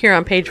you wrote here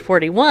on page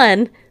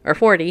 41, or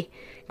 40,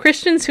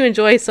 Christians who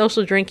enjoy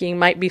social drinking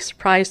might be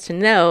surprised to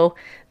know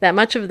that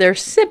much of their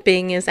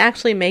sipping is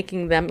actually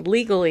making them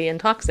legally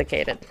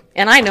intoxicated.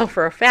 And I know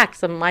for a fact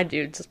some of my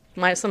dudes,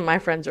 some of my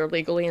friends are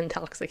legally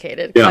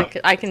intoxicated. Yeah.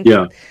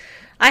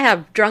 I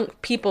have drunk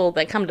people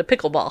that come to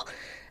pickleball.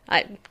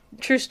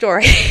 True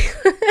story.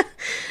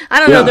 I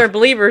don't know if they're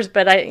believers,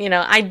 but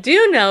I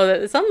do know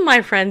that some of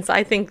my friends,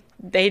 I think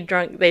they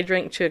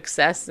drink to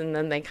excess, and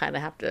then they kind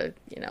of have to,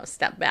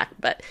 step back.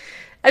 But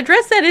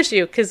address that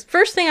issue, because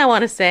first thing I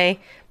want to say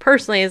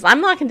personally is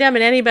I'm not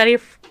condemning anybody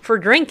for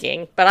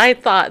drinking, but I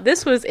thought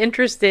this was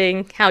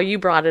interesting how you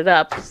brought it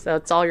up, so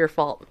it's all your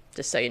fault,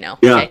 just so you know.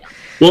 Yeah. Okay?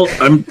 Well,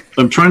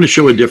 I'm trying to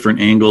show a different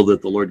angle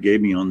that the Lord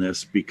gave me on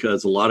this,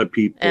 because a lot of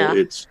people,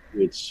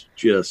 it's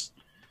just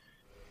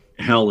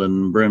hell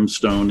and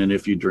brimstone, and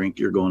if you drink,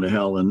 you're going to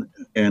hell. And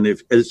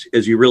if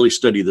as you really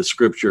study the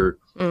scripture,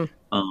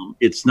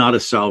 it's not a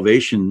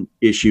salvation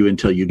issue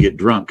until you get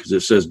drunk, because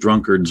it says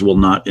drunkards will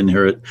not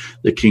inherit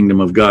the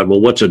kingdom of God.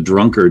 Well, what's a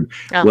drunkard?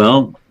 Oh.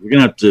 Well, you're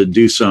going to have to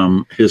do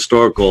some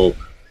historical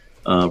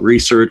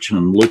research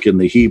and look in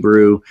the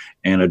Hebrew,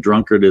 and a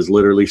drunkard is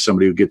literally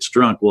somebody who gets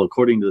drunk. Well,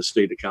 according to the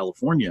state of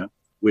California,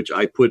 which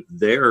I put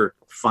their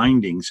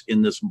findings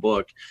in this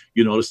book,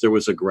 you notice there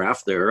was a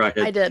graph there. I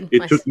did.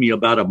 It took me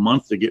about a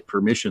month to get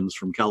permissions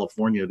from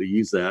California to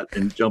use that,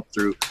 and jump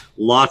through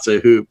lots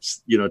of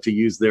hoops, to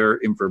use their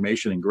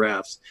information and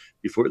graphs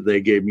before they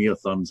gave me a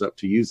thumbs up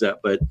to use that.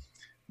 But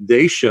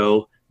they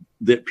show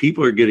that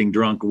people are getting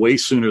drunk way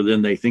sooner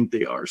than they think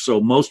they are. So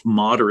most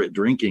moderate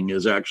drinking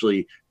is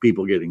actually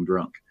people getting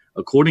drunk.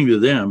 According to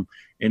them,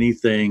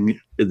 anything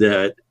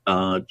that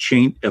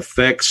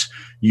affects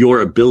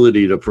your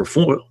ability to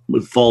perform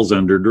falls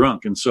under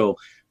drunk. And so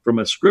from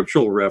a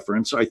scriptural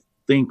reference, I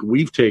think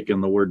we've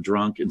taken the word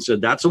drunk and said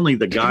that's only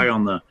the guy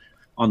on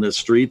the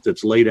street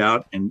that's laid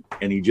out and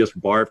he just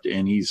barfed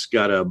and he's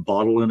got a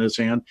bottle in his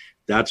hand.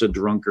 That's a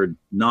drunkard,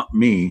 not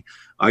me.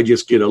 I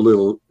just get a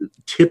little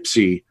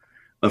tipsy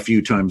a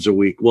few times a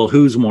week. Well,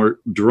 who's more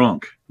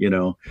drunk,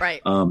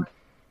 Right.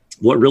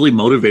 What really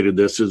motivated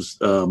this is,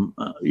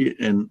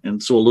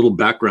 and so a little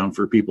background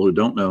for people who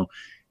don't know,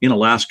 in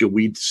Alaska,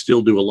 we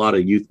still do a lot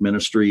of youth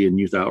ministry and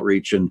youth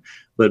outreach,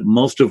 but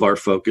most of our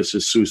focus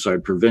is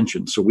suicide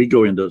prevention. So we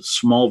go into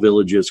small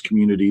villages,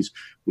 communities,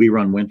 we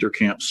run winter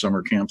camps,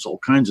 summer camps, all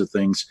kinds of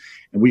things,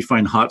 and we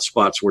find hot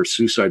spots where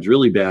suicide's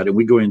really bad, and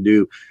we go and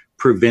do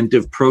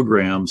preventive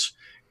programs.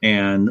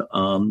 And,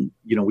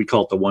 we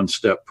call it the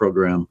one-step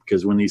program,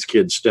 because when these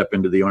kids step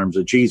into the arms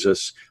of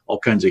Jesus, all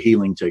kinds of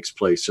healing takes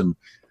place. And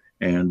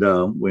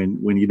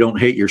when you don't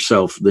hate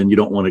yourself, then you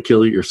don't want to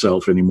kill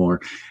yourself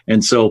anymore.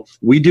 And so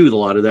we do a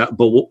lot of that.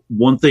 But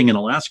one thing in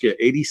Alaska,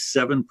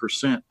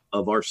 87%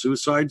 of our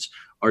suicides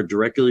are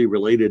directly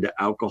related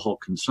to alcohol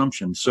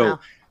consumption. So wow.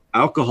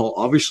 Alcohol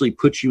obviously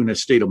puts you in a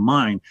state of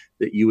mind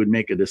that you would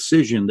make a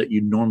decision that you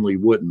normally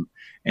wouldn't.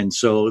 And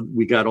so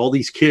we got all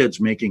these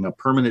kids making a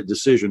permanent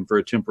decision for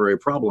a temporary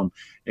problem,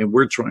 and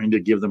we're trying to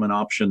give them an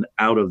option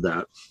out of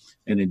that.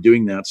 And in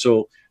doing that,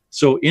 so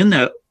in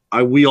that,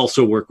 we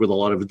also work with a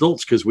lot of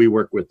adults because we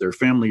work with their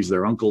families,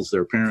 their uncles,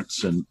 their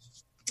parents,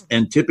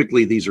 and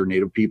typically these are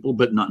Native people,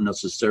 but not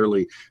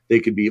necessarily.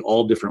 They could be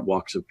all different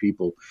walks of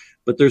people.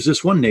 But there's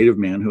this one Native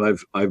man who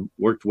I've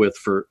worked with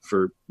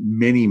for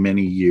many,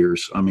 many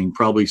years. I mean,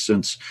 probably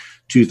since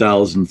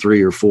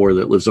 2003 or 4,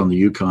 that lives on the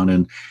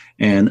Yukon.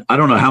 And I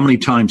don't know how many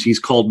times he's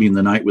called me in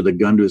the night with a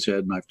gun to his head,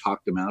 and I've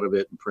talked him out of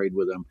it and prayed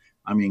with him.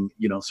 I mean,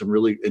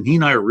 and he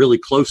and I are really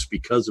close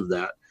because of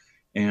that.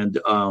 And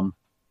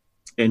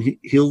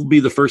he'll be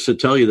the first to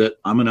tell you that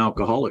I'm an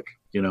alcoholic,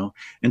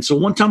 And so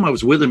one time I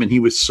was with him and he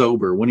was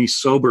sober. When he's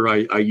sober,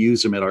 I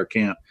use him at our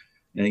camp,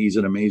 and he's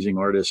an amazing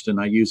artist and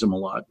I use him a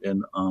lot.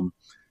 And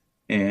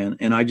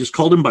I just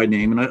called him by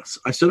name and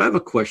I said, I have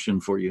a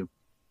question for you.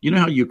 You know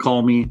how you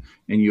call me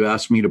and you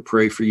ask me to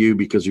pray for you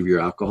because of your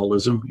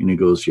alcoholism? And he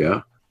goes,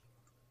 yeah.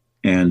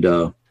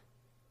 And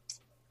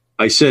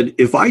I said,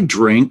 if I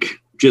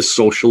drink just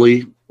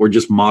socially or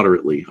just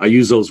moderately, I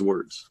use those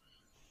words.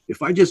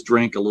 If I just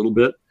drank a little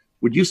bit,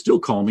 would you still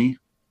call me?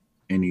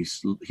 And he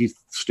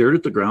stared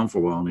at the ground for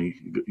a while, and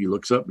he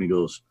looks up and he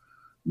goes,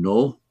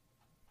 no.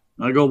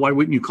 And I go, why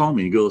wouldn't you call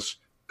me? He goes,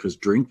 because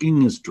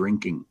drinking is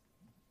drinking.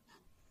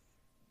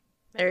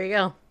 There you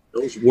go.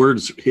 Those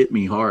words hit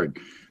me hard,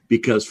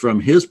 because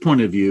from his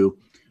point of view,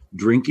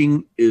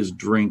 drinking is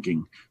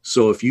drinking.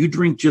 So if you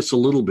drink just a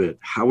little bit,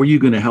 how are you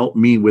going to help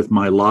me with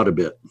my lot a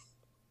bit?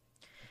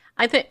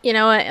 I think, and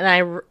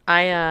I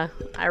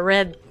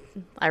read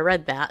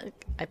that,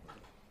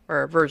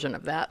 or a version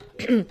of that.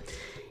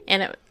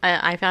 And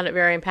I found it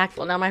very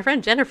impactful. Now, my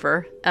friend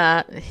Jennifer,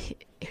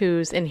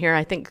 who's in here,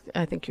 I think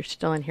you're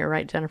still in here,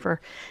 right, Jennifer?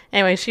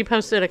 Anyway, she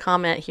posted a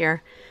comment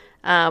here.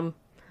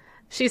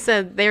 She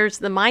said, there's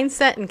the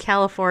mindset in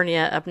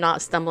California of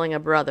not stumbling a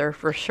brother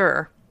for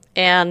sure.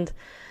 And,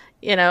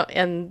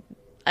 and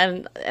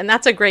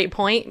that's a great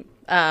point,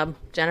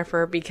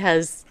 Jennifer,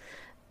 because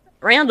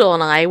Randall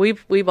and I,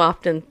 we've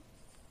often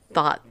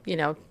thought,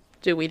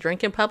 do we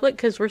drink in public?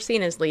 Because we're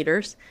seen as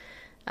leaders.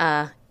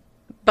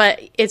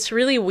 But it's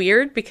really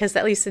weird because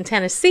at least in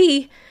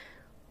Tennessee,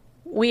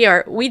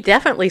 we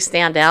definitely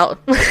stand out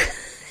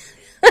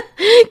because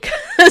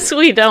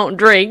we don't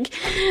drink.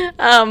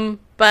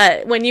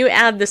 But when you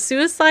add the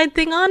suicide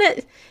thing on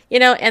it,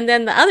 and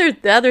then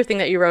the other thing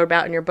that you wrote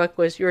about in your book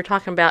was you were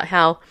talking about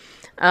how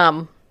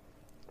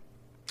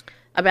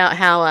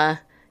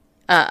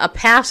a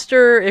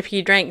pastor, if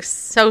he drinks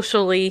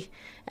socially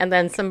and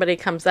then somebody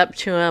comes up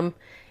to him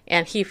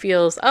and he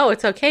feels, oh,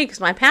 it's okay because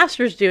my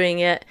pastor's doing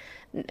it,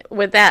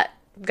 with that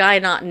guy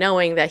not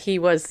knowing that he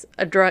was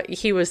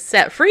he was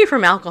set free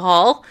from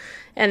alcohol,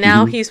 and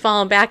now he's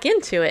fallen back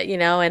into it,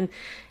 and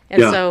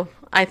yeah. So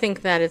I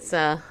think that it's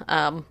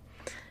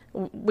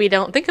we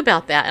don't think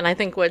about that, and I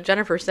think what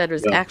Jennifer said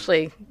was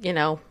actually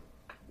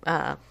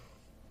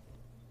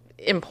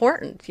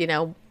important.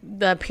 The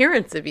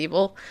appearance of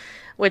evil,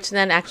 which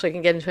then actually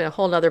can get into a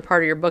whole other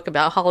part of your book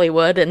about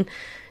Hollywood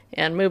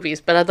and movies.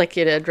 But I'd like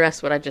you to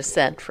address what I just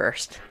said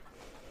first.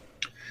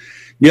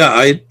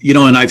 Yeah,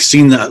 and I've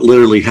seen that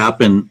literally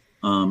happen.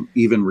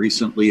 Even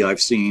recently,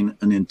 I've seen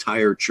an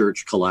entire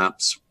church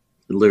collapse,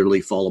 literally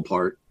fall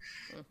apart,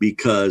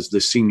 because the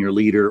senior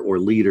leader or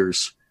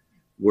leaders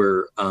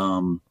were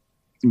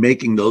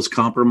making those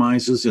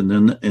compromises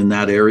in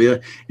that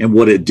area. And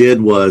what it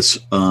did was,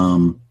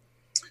 the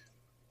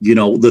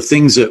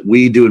things that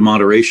we do in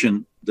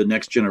moderation, the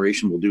next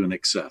generation will do in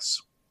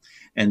excess.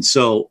 And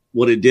so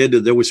what it did,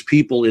 there was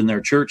people in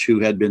their church who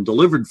had been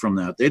delivered from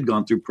that. They'd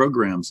gone through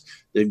programs.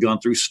 They'd gone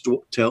through,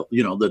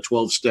 the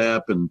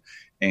 12-step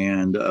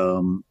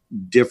and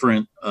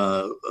different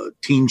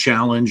teen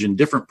challenge and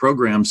different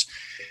programs.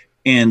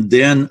 And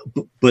then,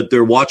 but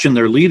they're watching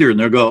their leader and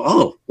they'll go,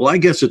 oh, well, I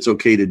guess it's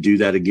okay to do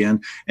that again.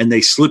 And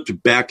they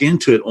slipped back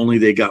into it, only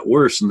they got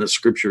worse. And the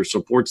scripture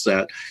supports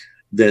that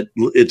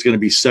it's going to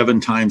be 7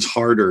 times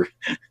harder.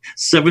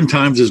 7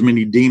 times as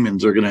many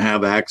demons are going to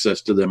have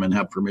access to them and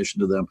have permission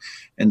to them.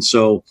 And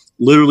so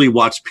literally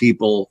watch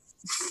people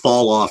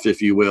fall off,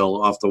 if you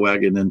will, off the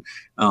wagon.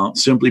 And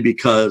simply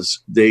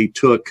because they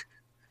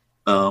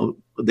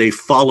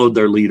followed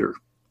their leader.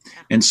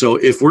 And so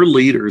if we're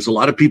leaders, a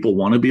lot of people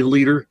want to be a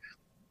leader.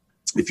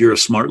 If you're a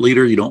smart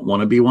leader, you don't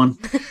want to be one.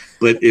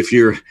 But if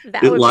you're,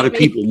 a lot of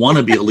people want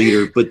to be a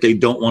leader, but they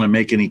don't want to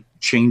make any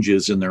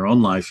changes in their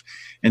own life.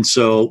 And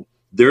so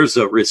there's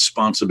a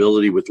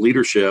responsibility with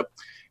leadership.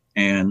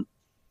 And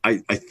I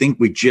think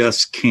we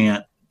just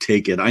can't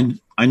take it.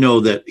 I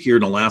know that here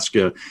in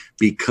Alaska,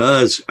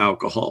 because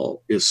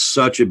alcohol is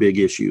such a big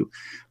issue,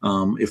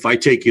 if I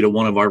take you to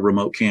one of our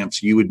remote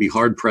camps, you would be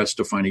hard pressed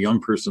to find a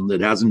young person that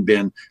hasn't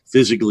been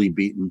physically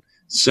beaten,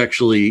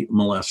 sexually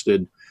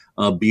molested,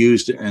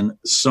 abused in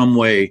some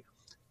way,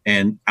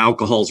 and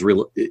alcohol's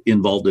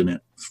involved in it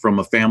from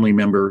a family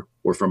member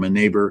or from a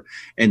neighbor.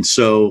 And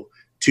so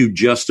to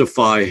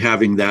justify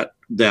having that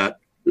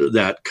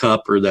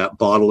cup or that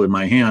bottle in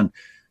my hand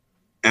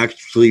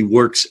actually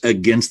works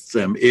against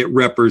them. It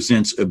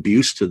represents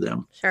abuse to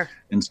them. Sure.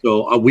 And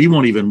so we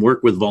won't even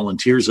work with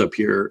volunteers up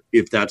here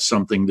if that's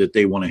something that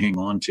they want to hang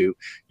on to.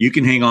 You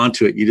can hang on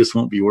to it. You just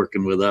won't be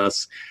working with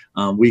us.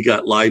 We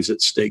got lives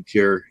at stake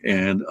here,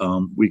 and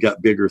we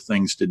got bigger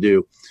things to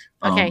do.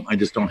 Okay. I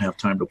just don't have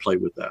time to play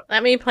with that.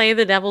 Let me play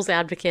the devil's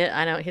advocate.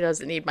 I know he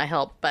doesn't need my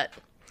help, but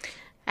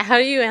how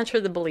do you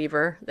answer the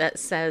believer that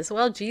says,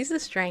 well,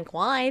 Jesus drank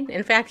wine?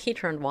 In fact, he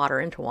turned water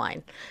into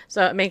wine.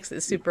 So it makes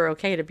it super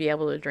okay to be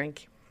able to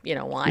drink,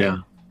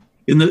 wine.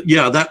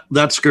 Yeah.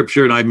 That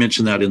scripture, and I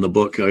mentioned that in the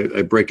book,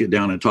 I break it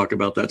down and talk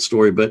about that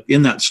story. But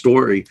in that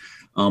story,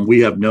 we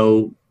have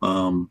no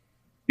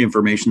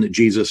information that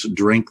Jesus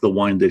drank the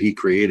wine that he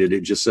created.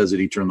 It just says that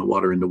he turned the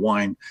water into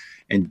wine.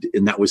 And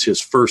that was his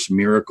first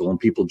miracle. And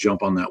people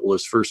jump on that. Well,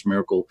 his first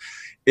miracle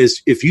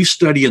is, if you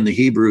study in the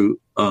Hebrew,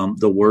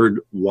 the word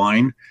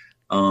wine,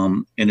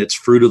 and it's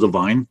fruit of the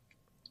vine.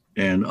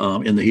 And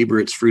in the Hebrew,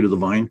 it's fruit of the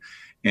vine.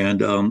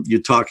 And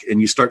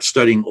you start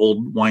studying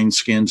old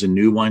wineskins and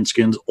new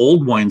wineskins.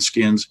 Old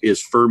wineskins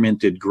is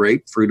fermented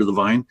grape, fruit of the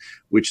vine,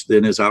 which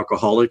then is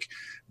alcoholic.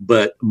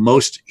 But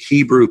most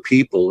Hebrew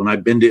people, and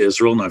I've been to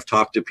Israel and I've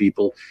talked to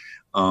people,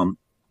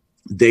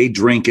 they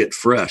drink it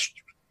fresh.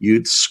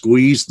 You'd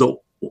squeeze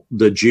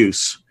the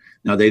juice.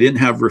 Now, they didn't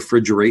have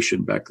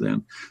refrigeration back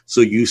then.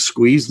 So you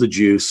squeeze the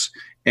juice,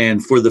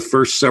 and for the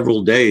first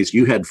several days,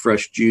 you had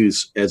fresh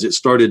juice. As it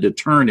started to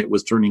turn, it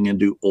was turning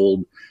into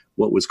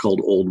what was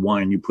called old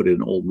wine. You put it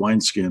in old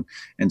wineskin.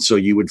 And so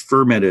you would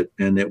ferment it,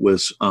 and it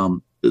was,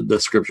 the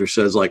scripture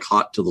says, like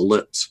hot to the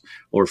lips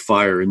or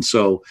fire. And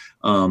so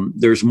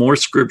there's more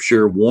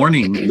scripture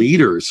warning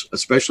leaders,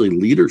 especially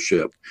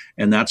leadership,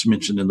 and that's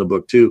mentioned in the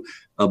book too,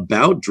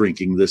 about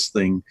drinking this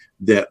thing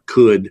that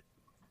could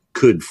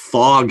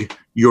fog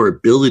your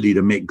ability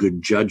to make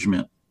good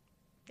judgment.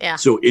 Yeah.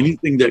 So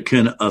anything that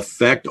can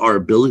affect our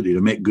ability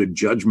to make good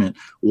judgment.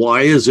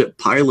 Why is it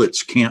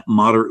pilots can't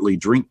moderately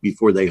drink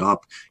before they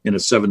hop in a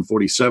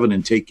 747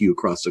 and take you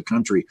across the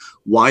country?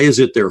 Why is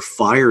it they're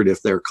fired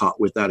if they're caught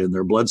with that in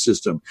their blood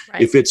system?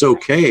 Right. If it's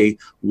okay,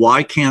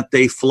 why can't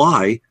they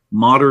fly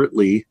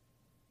moderately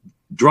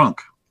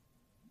drunk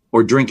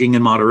or drinking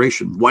in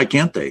moderation? Why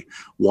can't they?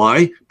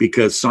 Why?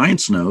 Because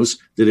science knows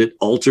that it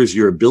alters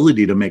your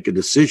ability to make a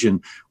decision.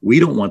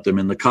 We don't want them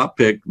in the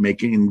cockpit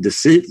making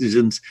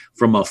decisions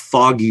from a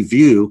foggy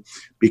view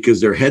because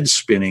their head's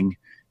spinning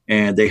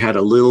and they had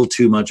a little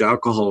too much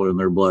alcohol in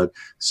their blood.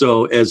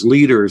 So as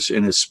leaders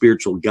and as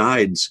spiritual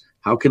guides,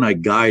 how can I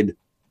guide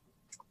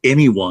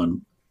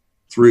anyone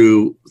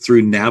through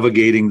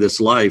navigating this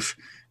life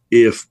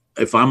if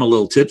I'm a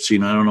little tipsy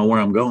and I don't know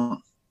where I'm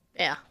going?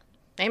 Yeah.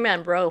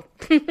 Amen, bro.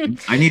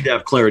 I need to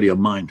have clarity of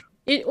mind.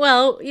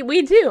 Well,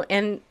 we do.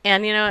 And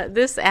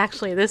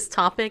this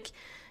topic,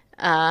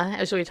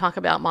 as we talk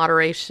about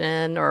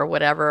moderation or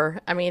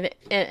whatever, I mean,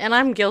 and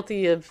I'm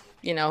guilty of,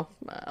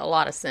 a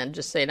lot of sin.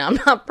 Just saying, I'm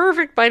not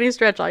perfect by any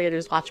stretch. All you do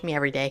is watch me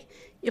every day.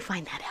 You'll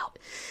find that out.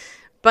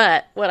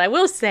 But what I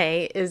will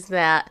say is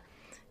that,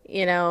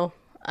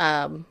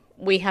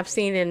 we have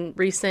seen in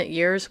recent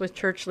years with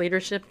church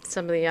leadership,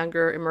 some of the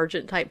younger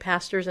emergent type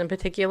pastors in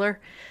particular.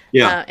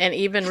 Yeah. And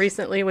even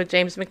recently with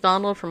James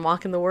McDonald from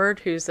Walk in the Word,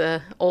 who's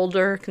a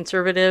older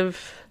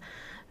conservative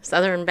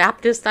Southern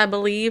Baptist, I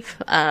believe.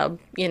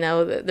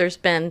 There's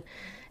been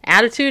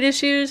attitude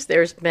issues.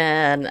 There's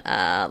been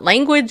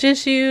language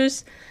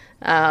issues,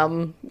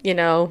 and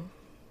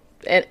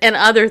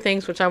other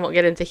things, which I won't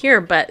get into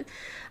here. But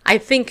I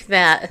think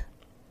that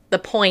the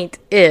point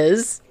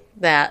is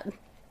that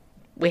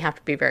we have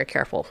to be very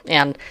careful.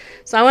 And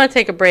so I want to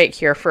take a break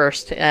here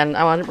first, and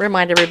I want to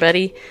remind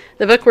everybody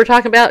the book we're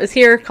talking about is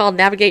here, called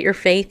Navigate Your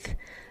Faith,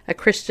 a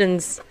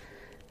Christian's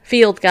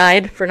Field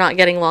Guide for Not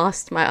Getting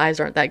Lost. My eyes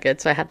aren't that good,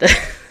 so I had to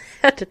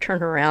had to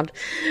turn around.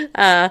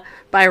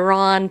 By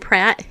Ron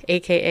Pratt,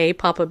 aka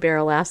Papa Bear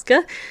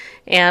Alaska.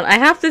 And I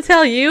have to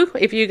tell you,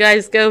 if you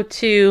guys go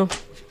to,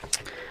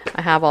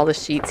 I have all the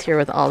sheets here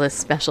with all this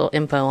special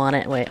info on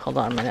it. Wait, hold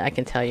on a minute, I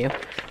can tell you.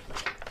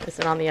 Is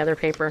it on the other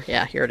paper?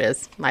 Yeah, here it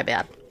is. My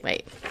bad.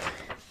 Wait.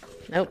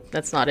 Nope,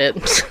 that's not it.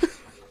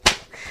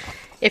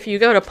 If you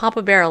go to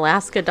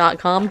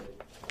papabearalaska.com,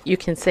 you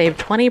can save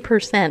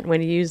 20%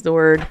 when you use the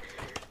word,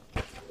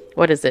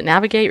 what is it,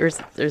 navigate, or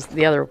there's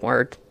the other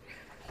word?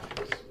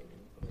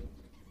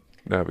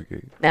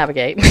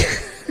 Navigate.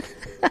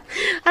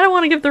 I don't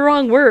want to give the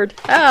wrong word.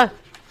 Oh,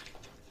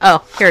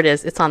 here it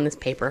is. It's on this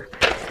paper.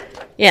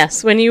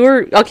 Yes, when you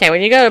go to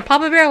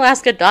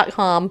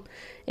papabearalaska.com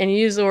and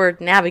use the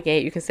word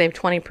navigate, you can save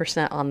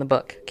 20% on the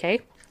book, okay?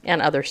 And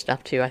other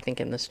stuff too, I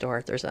think, in the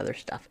store. There's other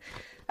stuff.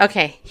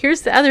 Okay,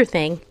 here's the other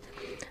thing.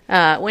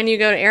 When you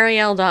go to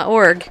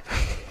Ariel.org,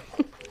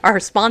 our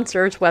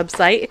sponsor's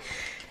website,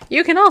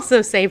 you can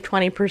also save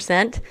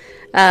 20%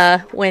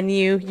 when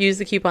you use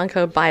the coupon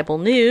code Bible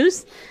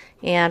News.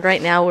 And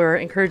right now we're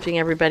encouraging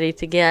everybody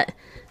to get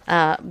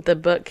the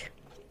book,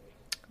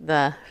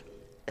 The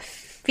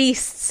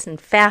Feasts and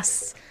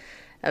Fasts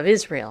of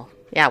Israel.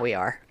 Yeah, we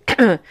are.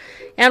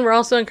 And we're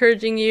also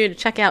encouraging you to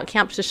check out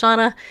Camp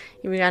Shoshana.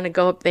 We're going to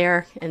go up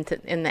there in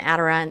the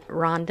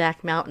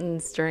Adirondack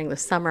Mountains during the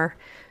summer,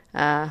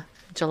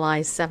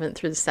 July 7th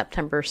through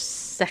September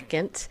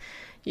 2nd.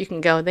 You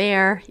can go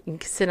there. You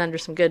can sit under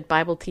some good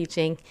Bible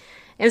teaching.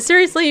 And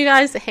seriously, you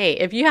guys, hey,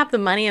 if you have the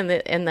money and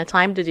the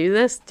time to do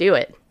this, do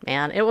it,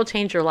 man. It will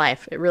change your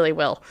life. It really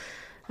will.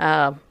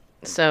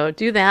 So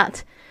do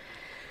that.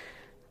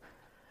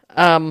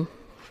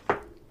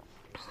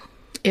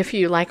 If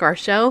you like our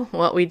show,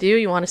 what we do,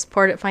 you want to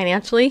support it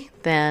financially,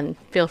 then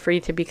feel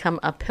free to become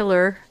a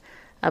pillar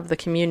of the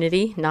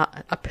community,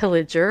 not a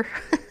pillager.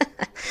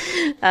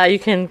 You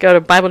can go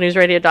to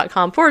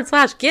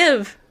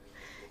BibleNewsRadio.com/give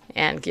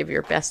and give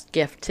your best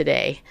gift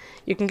today.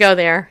 You can go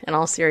there in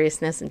all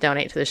seriousness and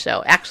donate to the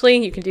show.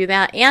 Actually, you can do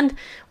that. And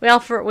we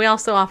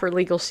also offer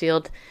Legal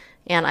Shield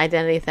and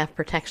identity theft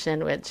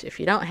protection, which if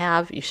you don't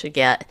have, you should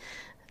get,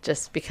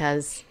 just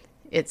because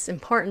it's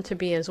important to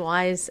be as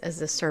wise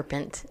as a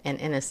serpent and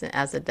innocent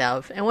as a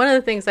dove. And one of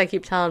the things I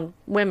keep telling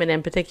women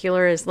in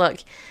particular is, look,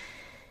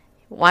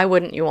 why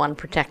wouldn't you want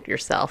to protect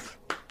yourself?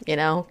 You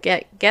know,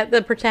 get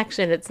the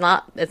protection. It's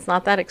not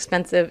that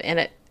expensive,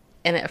 and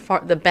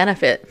the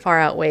benefit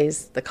far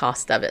outweighs the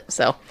cost of it.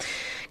 So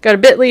go to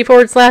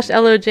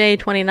bit.ly/LOJ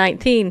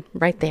 2019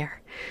 right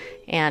there,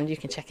 and you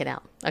can check it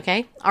out.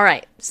 Okay? All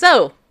right.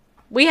 So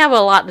we have a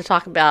lot to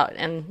talk about,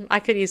 and I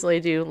could easily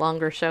do a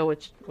longer show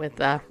with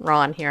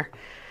Ron here.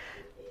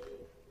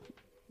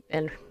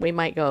 And we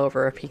might go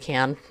over if he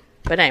can.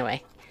 But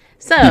anyway.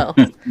 So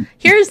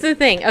here's the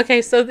thing.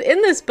 Okay, so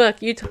in this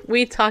book, you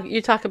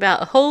talk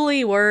about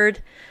Holy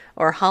Word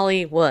or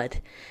Hollywood.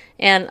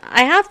 And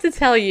I have to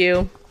tell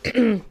you,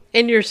 in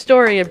your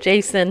story of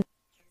Jason and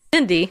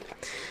Cindy,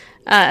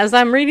 as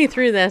I'm reading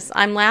through this,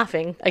 I'm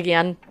laughing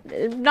again.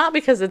 Not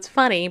because it's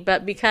funny,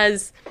 but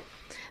because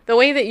the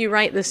way that you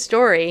write the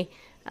story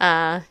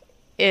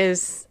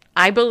is,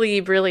 I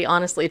believe, really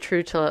honestly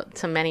true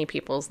to many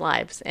people's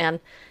lives. And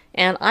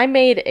I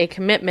made a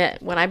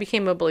commitment when I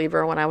became a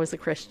believer, when I was a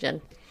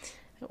Christian,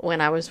 when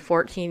I was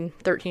 13,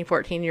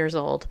 14 years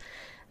old,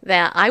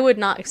 that I would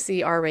not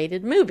see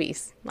R-rated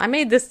movies. I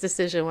made this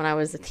decision when I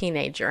was a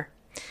teenager,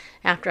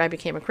 after I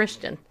became a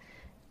Christian.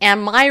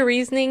 And my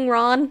reasoning,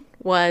 Ron,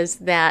 was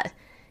that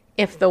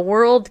if the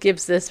world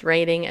gives this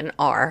rating an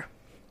R,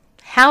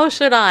 how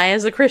should I,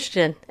 as a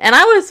Christian? And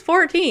I was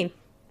 14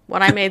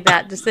 when I made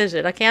that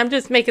decision. Okay, I'm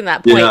just making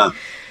that point.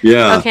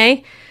 Yeah.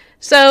 Okay.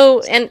 So,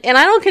 and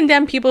I don't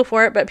condemn people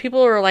for it, but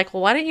people are like,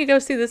 well, why don't you go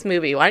see this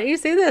movie? Why don't you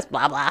see this?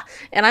 Blah, blah.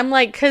 And I'm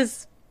like,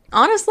 because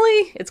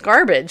honestly, it's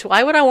garbage.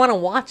 Why would I want to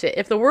watch it?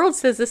 If the world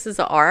says this is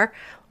a R,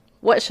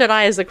 what should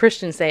I, as a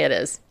Christian, say it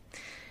is?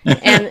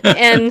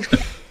 And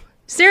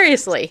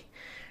seriously,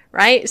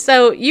 right?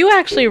 So you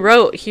actually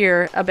wrote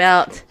here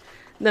about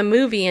the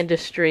movie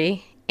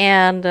industry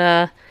and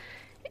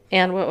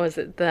what was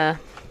it?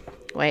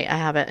 Wait, I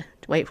have it.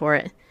 Wait for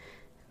it.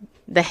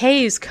 The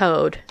Hays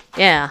Code.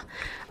 Yeah.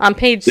 On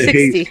page 60.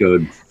 Hays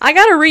Code. I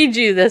got to read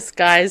you this,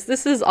 guys.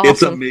 This is awesome.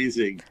 It's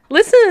amazing.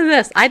 Listen to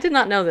this. I did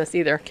not know this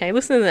either. Okay,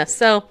 listen to this.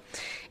 So,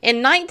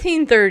 in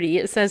 1930,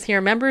 it says here,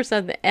 members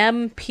of the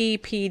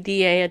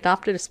MPPDA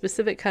adopted a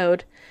specific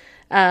code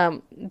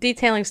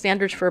detailing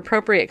standards for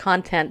appropriate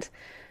content.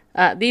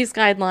 These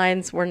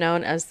guidelines were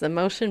known as the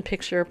Motion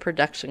Picture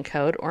Production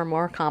Code, or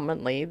more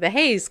commonly, the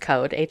Hays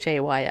Code, Hays,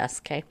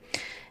 okay,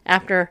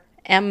 after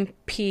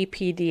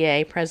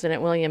MPPDA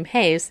President William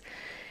Hays.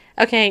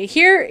 Okay,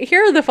 here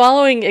are the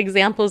following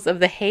examples of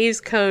the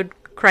Hays Code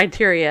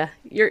criteria.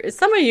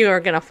 Some of you are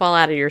going to fall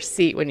out of your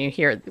seat when you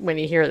hear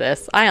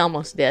this. I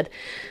almost did.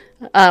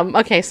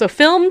 Okay, so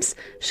films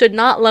should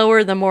not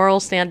lower the moral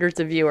standards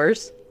of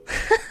viewers.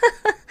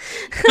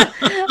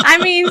 I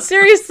mean,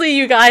 seriously,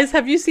 you guys,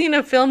 have you seen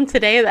a film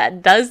today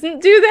that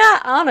doesn't do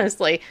that?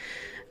 Honestly.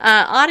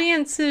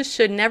 Audiences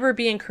should never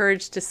be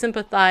encouraged to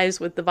sympathize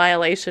with the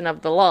violation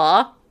of the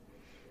law.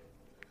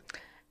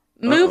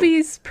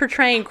 Movies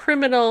portraying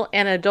criminal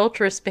and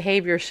adulterous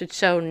behavior should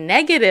show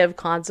negative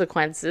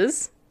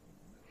consequences.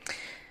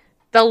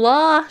 The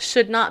law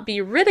should not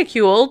be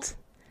ridiculed,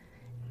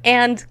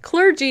 and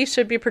clergy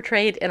should be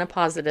portrayed in a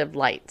positive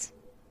light.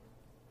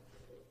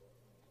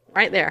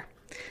 Right there.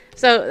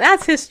 So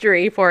that's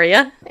history for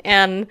you.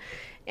 And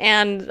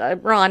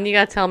Ron, you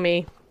got to tell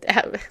me,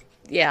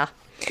 yeah.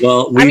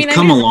 Well, we've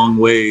come a long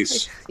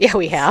ways. Yeah,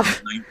 we have.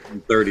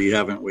 1930,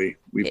 haven't we?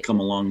 We've come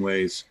a long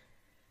ways.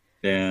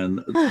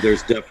 And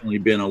there's definitely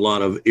been a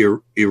lot of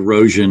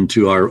erosion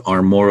to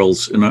our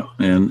morals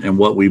and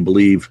what we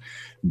believe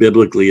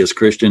biblically as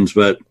Christians.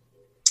 But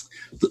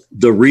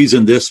the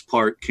reason this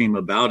part came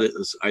about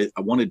is I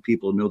wanted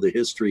people to know the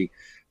history.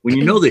 When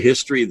you know the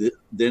history,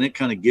 then it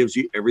kind of gives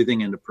you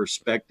everything into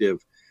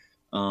perspective,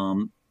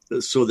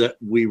 so that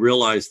we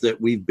realize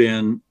that we've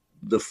been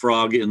the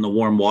frog in the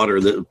warm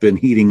water that have been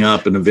heating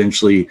up, and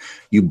eventually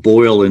you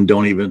boil and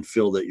don't even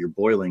feel that you're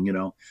boiling,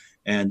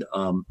 And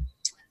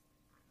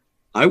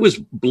I was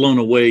blown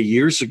away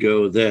years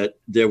ago that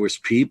there was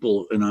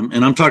people, and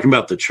I'm talking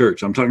about the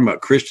church. I'm talking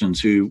about Christians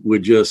who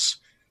would just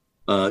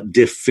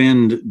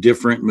defend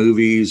different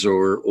movies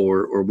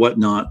or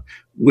whatnot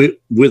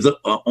with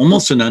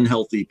almost an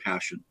unhealthy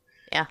passion.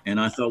 Yeah. And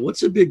I thought,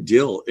 what's the big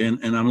deal? And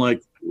I'm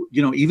like,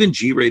 even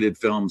G-rated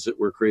films that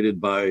were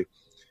created by,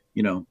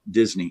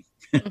 Disney,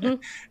 mm-hmm.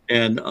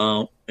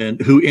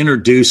 and who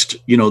introduced,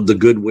 the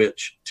Good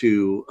Witch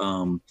to,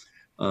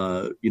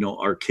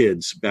 our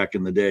kids back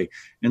in the day.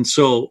 And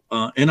so,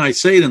 and I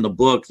say it in the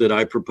book that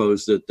I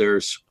propose that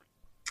there's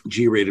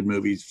G-rated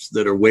movies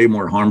that are way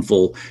more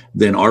harmful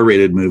than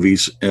R-rated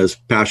movies, as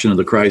Passion of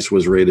the Christ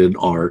was rated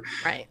R.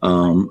 Right.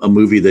 A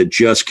movie that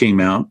just came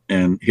out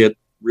and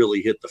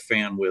really hit the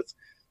fan with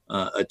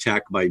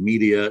attack by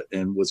media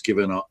and was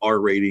given a R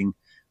rating.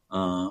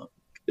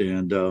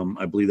 And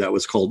I believe that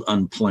was called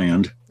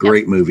Unplanned.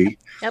 Great movie.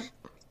 Yep.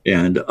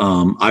 And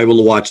I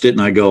watched it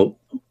and I go,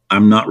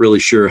 I'm not really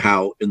sure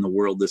how in the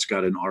world this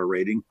got an R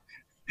rating.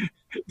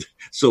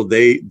 So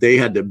they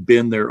had to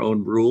bend their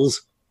own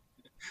rules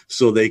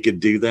so they could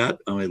do that.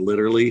 I mean,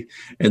 literally.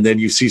 And then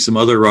you see some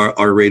other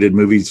R-rated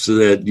movies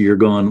that you're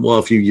going, well,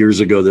 a few years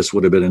ago, this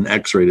would have been an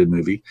X-rated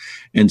movie.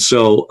 And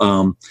so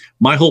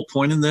my whole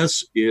point in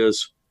this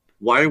is,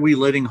 why are we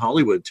letting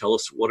Hollywood tell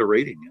us what a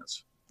rating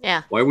is?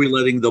 Yeah. Why are we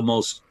letting the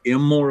most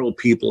immoral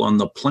people on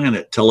the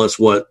planet tell us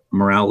what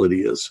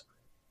morality is?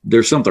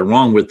 There's something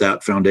wrong with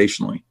that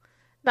foundationally.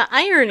 The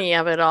irony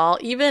of it all,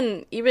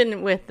 even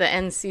with the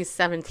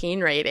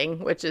NC-17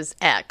 rating, which is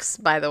X,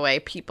 by the way,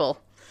 people,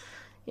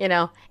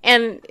 and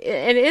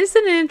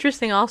isn't it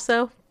interesting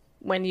also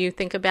when you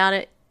think about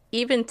it,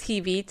 even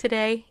TV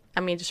today,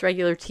 I mean, just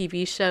regular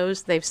TV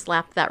shows, they've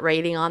slapped that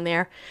rating on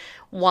there.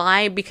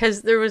 Why?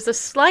 Because there was a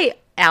slight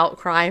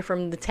outcry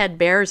from the Ted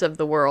Bears of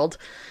the world,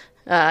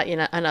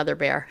 another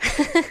bear,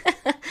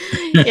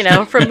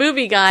 from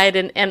Movie Guide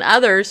and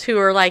others who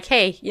are like,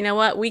 hey, you know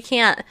what, we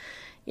can't,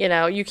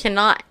 you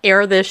cannot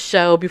air this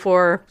show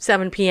before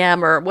 7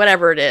 p.m. or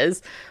whatever it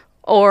is,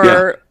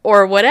 or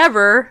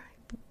whatever,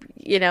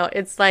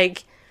 it's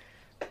like,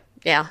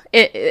 yeah,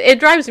 it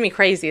drives me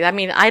crazy. I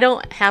mean, I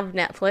don't have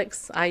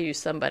Netflix. I use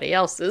somebody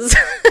else's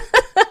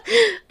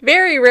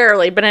very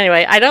rarely, but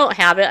anyway, I don't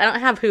have it. I don't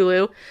have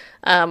Hulu.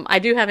 I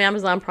do have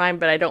Amazon Prime,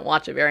 but I don't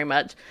watch it very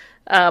much.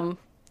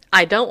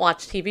 I don't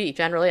watch TV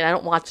generally. I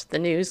don't watch the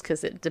news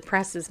because it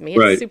depresses me.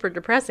 It's super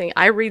depressing.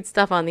 I read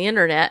stuff on the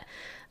internet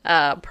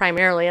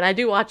primarily, and I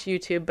do watch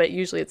YouTube, but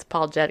usually it's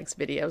apologetics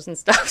videos and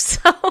stuff.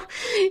 So,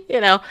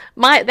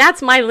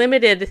 that's my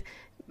limited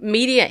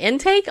media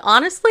intake,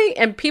 honestly,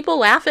 and people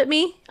laugh at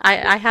me.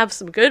 I have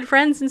some good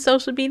friends in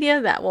social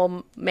media that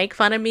will make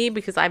fun of me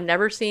because I've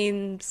never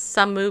seen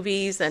some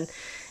movies, and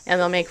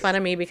they'll make fun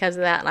of me because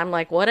of that, and I'm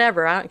like,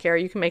 whatever, I don't care,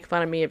 you can make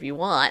fun of me if you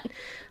want.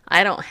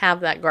 I don't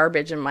have that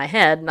garbage in my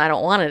head, and I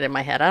don't want it in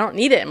my head. I don't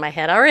need it in my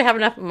head. I already have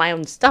enough of my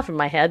own stuff in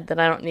my head that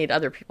I don't need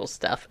other people's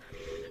stuff.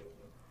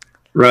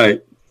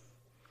 Right.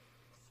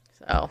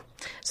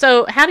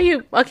 So how do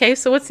you, okay,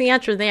 so what's the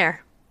answer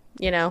there,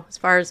 as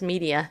far as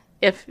media?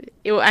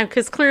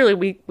 Because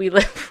clearly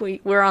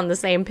we're on the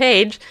same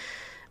page,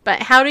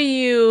 but how do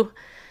you,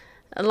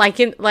 like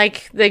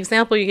the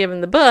example you give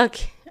in the book,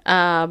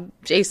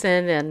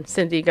 Jason and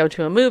Cindy go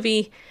to a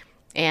movie,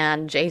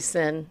 and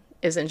Jason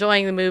is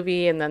enjoying the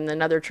movie, and then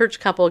another church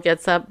couple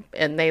gets up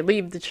and they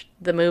leave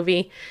the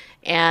movie,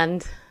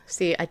 and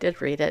see, I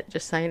did read it,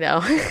 just so you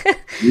know.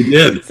 You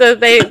did. So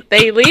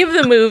they leave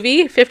the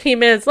movie 15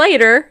 minutes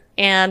later,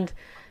 and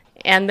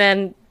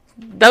then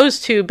those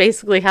two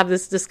basically have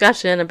this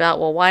discussion about,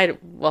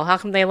 how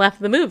come they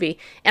left the movie?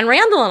 And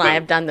Randall and I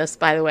have done this,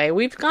 by the way.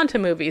 We've gone to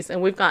movies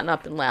and we've gotten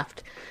up and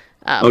left.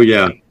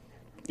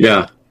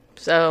 Yeah.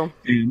 So.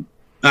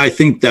 I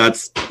think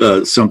that's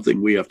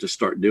something we have to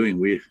start doing.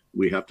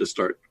 We have to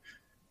start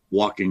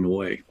walking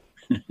away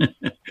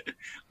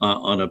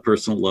on a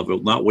personal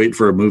level, not wait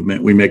for a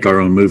movement. We make our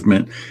own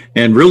movement.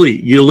 And really,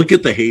 you look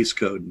at the Hays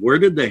Code. Where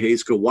did the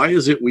Hays Code? Why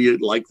is it we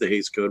like the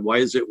Hays Code? Why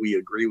is it we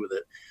agree with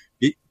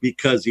it?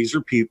 Because these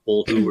are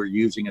people who were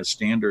using a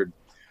standard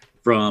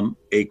from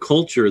a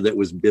culture that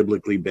was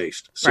biblically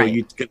based. So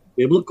you get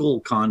biblical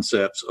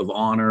concepts of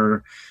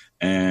honor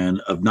and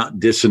of not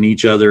dissing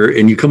each other.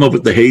 And you come up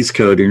with the Hays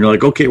Code and you're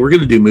like, okay, we're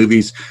going to do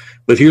movies,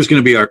 but here's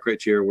going to be our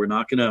criteria. We're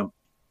not going to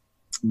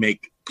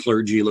make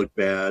clergy look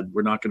bad.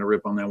 We're not going to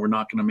rip on them. We're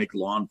not going to make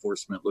law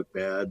enforcement look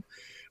bad.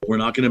 We're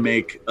not going to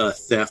make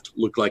theft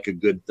look like a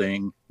good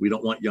thing. We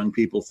don't want young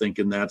people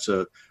thinking that's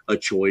a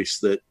choice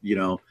that,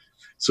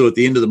 so at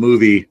the end of the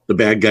movie, the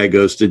bad guy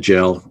goes to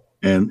jail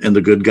and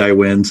the good guy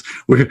wins.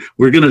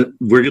 We're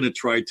gonna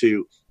try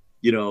to,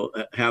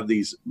 have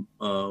these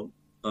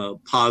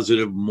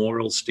positive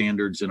moral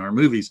standards in our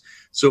movies.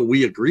 So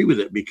we agree with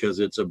it because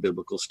it's a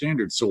biblical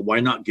standard. So why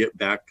not get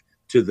back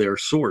to their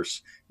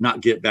source,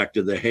 not get back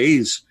to the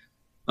Hays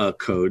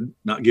Code,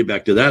 not get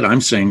back to that?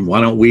 I'm saying,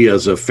 why don't we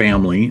as a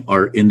family,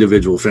 our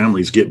individual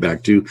families, get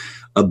back to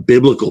a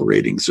biblical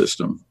rating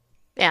system?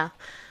 Yeah.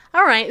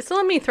 All right. So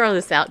let me throw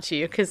this out to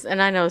you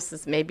and I know this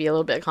is maybe a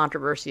little bit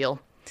controversial.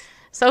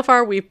 So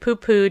far, we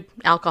poo-pooed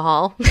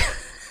alcohol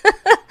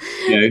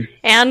okay.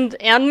 and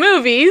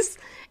movies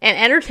and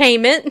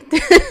entertainment, the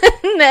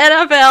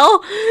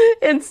NFL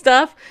and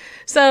stuff.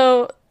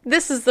 So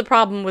this is the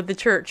problem with the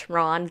church,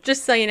 Ron.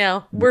 Just so you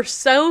know, we're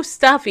so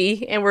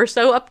stuffy and we're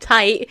so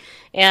uptight,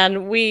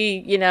 and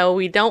we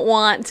don't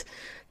want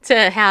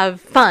to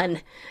have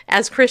fun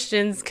as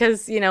Christians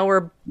because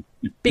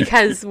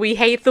we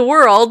hate the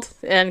world,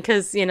 and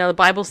because the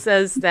Bible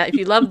says that if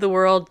you love the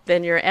world,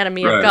 then you're an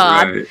enemy of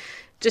God. Right.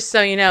 Just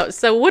so you know.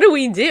 So what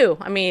do?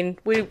 I mean,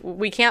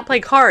 we can't play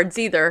cards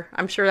either.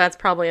 I'm sure that's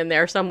probably in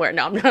there somewhere.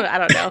 No, I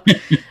don't know.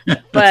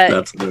 But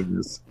that's what it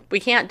is. We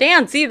can't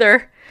dance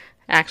either,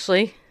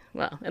 actually.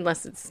 Well,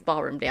 unless it's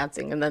ballroom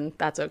dancing, and then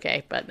that's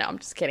okay. But no, I'm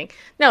just kidding.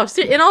 No,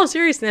 in all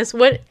seriousness,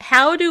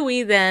 how do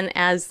we then,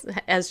 as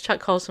Chuck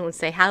Colson would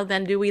say, how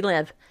then do we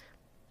live?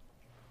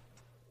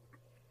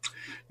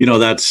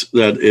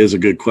 That is a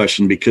good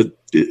question, because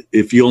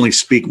if you only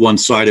speak one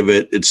side of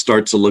it, it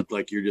starts to look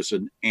like you're just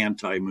an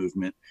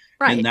anti-movement.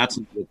 Right. And that's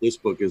what this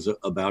book is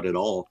about at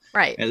all.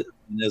 Right. And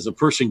as a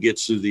person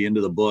gets to the end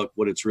of the book,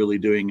 what it's really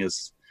doing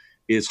is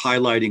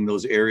highlighting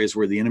those areas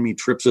where the enemy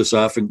trips us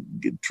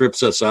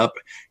up,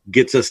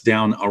 gets us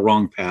down a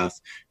wrong path,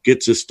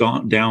 gets us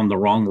down the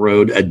wrong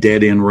road, a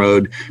dead end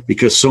road,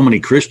 because so many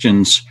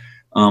Christians,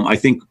 I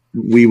think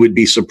we would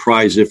be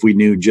surprised if we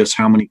knew just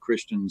how many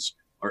Christians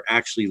are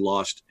actually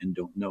lost and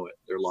don't know it.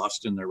 They're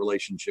lost in their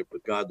relationship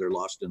with God. They're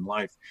lost in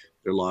life.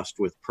 They're lost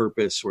with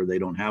purpose, or they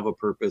don't have a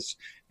purpose,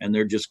 and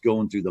they're just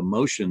going through the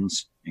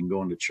motions and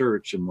going to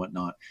church and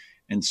whatnot.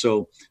 And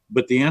so,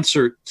 but the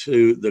answer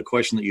to the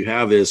question that you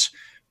have is,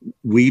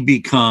 we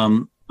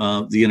become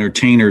the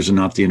entertainers and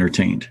not the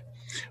entertained.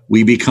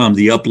 We become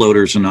the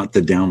uploaders and not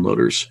the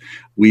downloaders.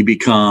 We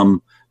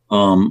become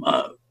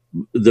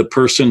the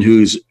person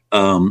who's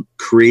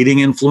creating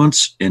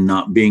influence and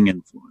not being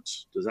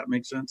influenced. Does that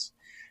make sense?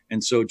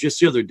 And so just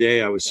the other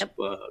day, I was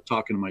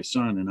talking to my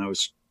son, and I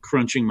was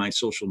crunching my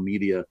social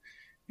media,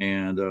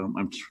 and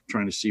I'm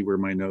trying to see where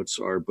my notes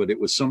are, but it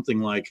was something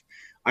like,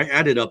 I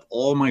added up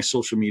all my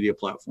social media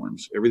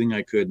platforms, everything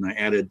I could, and I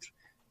added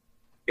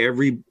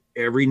every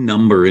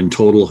number in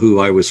total who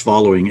I was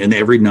following and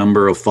every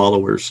number of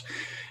followers.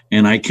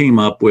 And I came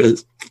up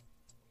with,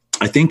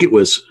 I think it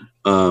was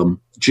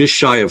just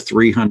shy of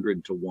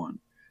 300 to 1.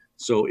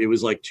 So it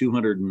was like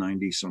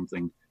 290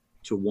 something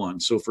to 1.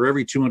 So for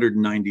every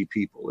 290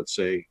 people, let's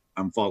say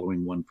I'm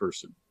following one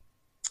person.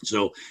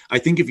 So I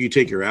think if you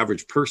take your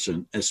average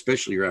person,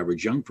 especially your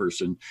average young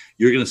person,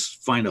 you're going to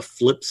find a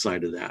flip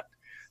side of that.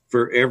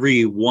 For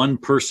every one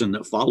person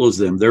that follows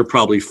them, they're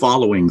probably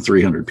following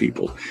 300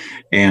 people.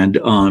 And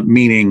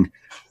meaning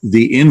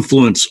the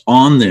influence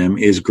on them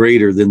is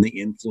greater than the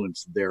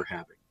influence they're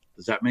having.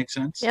 Does that make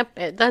sense? Yep,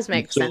 it does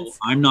make sense.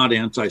 I'm not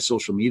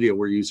anti-social media.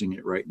 We're using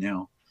it right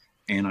now.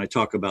 And I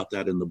talk about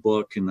that in the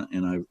book,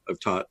 and I've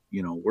taught,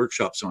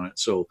 workshops on it.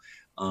 So,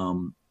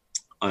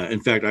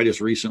 in fact, I just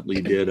recently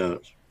did a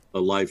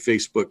live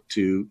Facebook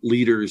to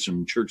leaders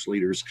and church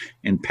leaders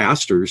and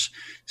pastors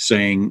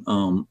saying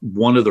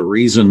one of the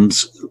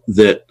reasons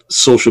that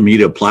social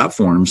media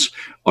platforms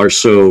are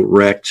so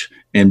wrecked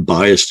and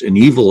biased and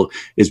evil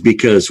is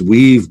because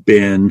we've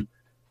been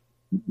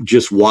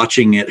just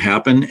watching it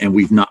happen, and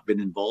we've not been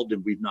involved,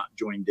 and we've not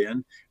joined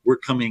in. We're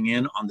coming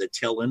in on the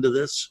tail end of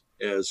this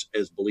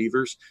as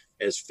believers,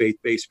 as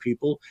faith-based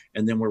people,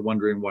 and then we're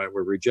wondering why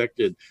we're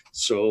rejected.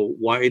 So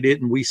why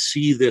didn't we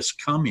see this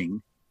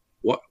coming?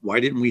 Why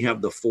didn't we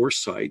have the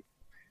foresight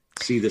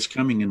see this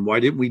coming? And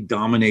why didn't we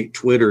dominate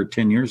Twitter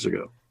 10 years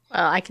ago?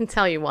 I can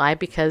tell you why,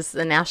 because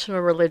the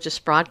National Religious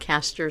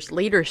Broadcasters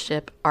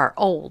leadership are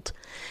old.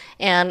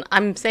 And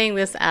I'm saying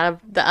this out of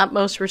the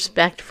utmost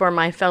respect for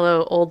my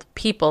fellow old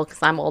people,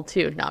 because I'm old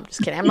too. No, I'm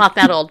just kidding. I'm not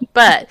that old.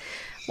 But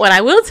what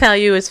I will tell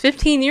you is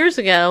 15 years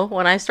ago,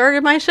 when I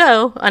started my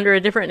show under a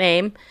different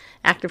name,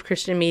 Active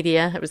Christian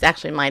Media, it was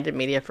actually Minded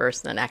Media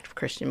first, then Active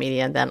Christian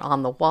Media, and then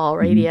On the Wall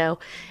Radio,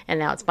 and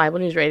now it's Bible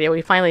News Radio.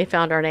 We finally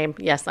found our name.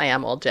 Yes, I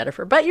am old,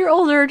 Jennifer, but you're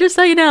older, just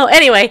so you know.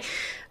 Anyway,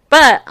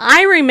 but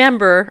I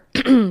remember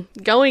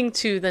going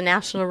to the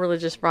National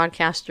Religious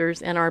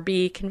Broadcasters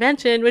NRB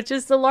convention, which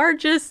is the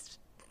largest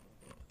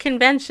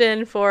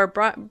convention for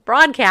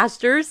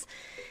broadcasters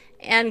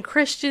and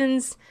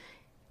Christians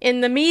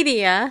in the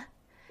media.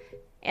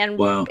 And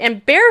Wow.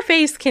 and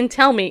Bareface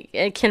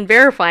can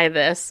verify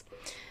this.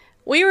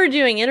 We were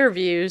doing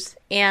interviews,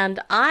 and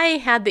I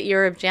had the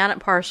ear of Janet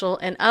Parshall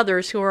and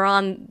others who were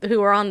on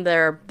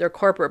their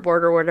corporate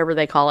board, or whatever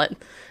they call it,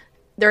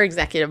 their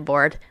executive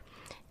board.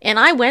 And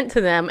I went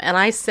to them and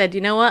I said,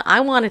 you know what? I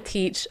want to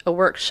teach a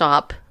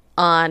workshop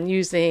on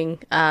using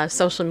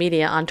social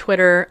media, on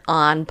Twitter,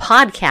 on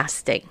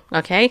podcasting.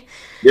 Okay.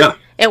 Yeah.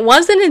 It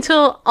wasn't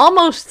until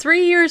almost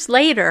 3 years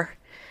later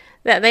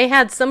that they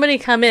had somebody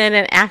come in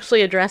and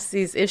actually address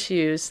these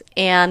issues.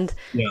 And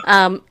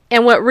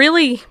and what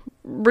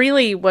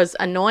really was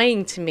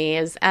annoying to me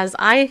is, as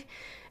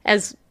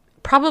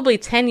probably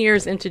 10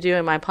 years into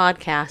doing my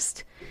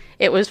podcast,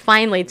 it was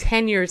finally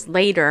 10 years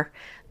later,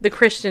 the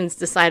Christians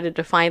decided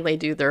to finally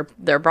do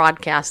their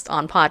broadcast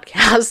on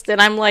podcast.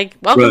 And I'm like,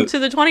 welcome to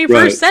the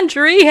 21st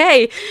century.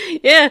 Hey,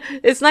 yeah,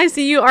 it's nice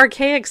to you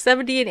archaic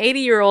 70 and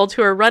 80-year-olds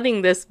who are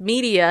running this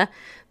media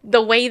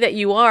the way that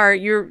you are.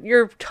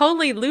 You're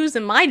totally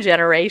losing my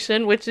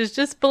generation, which is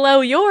just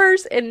below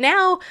yours. And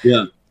now,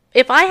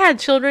 if I had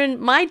children,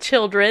 my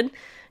children,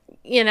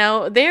 you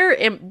know,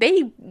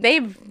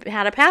 they've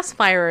had a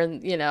pacifier,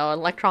 and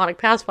electronic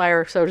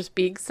pacifier, so to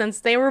speak, since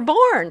they were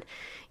born,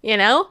 you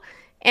know.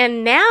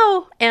 And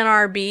now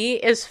NRB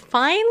is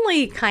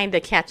finally kind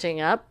of catching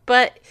up,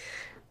 but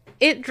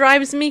it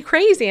drives me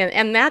crazy.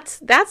 And that's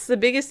the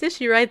biggest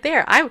issue right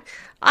there. I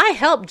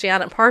helped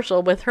Janet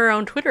Parshall with her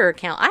own Twitter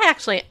account. I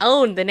actually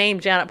owned the name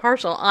Janet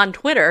Parshall on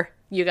Twitter,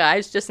 you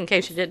guys, just in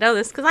case you didn't know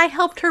this, because I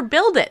helped her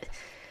build it.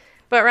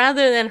 But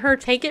rather than her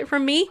take it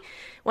from me,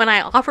 when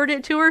I offered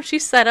it to her, she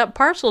set up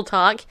Parshall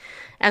Talk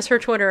as her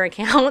Twitter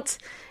account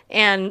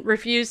and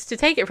refused to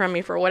take it from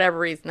me for whatever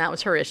reason. That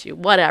was her issue.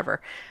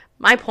 Whatever.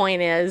 My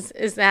point is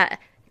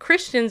that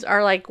Christians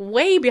are like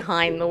way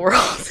behind the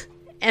world.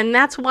 And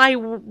that's why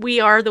we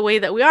are the way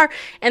that we are.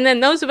 And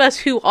then those of us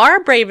who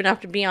are brave enough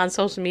to be on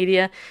social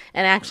media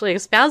and actually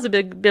espouse a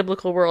big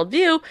biblical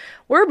worldview,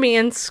 we're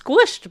being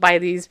squished by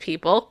these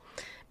people.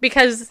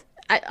 Because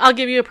I'll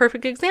give you a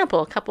perfect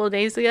example. A couple of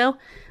days ago,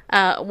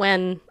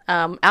 when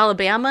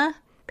Alabama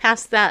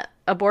passed that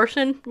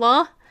abortion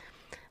law,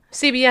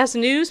 CBS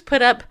News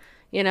put up,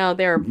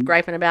 they're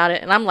griping about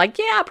it. And I'm like,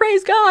 yeah,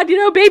 praise God,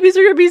 babies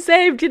are going to be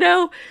saved,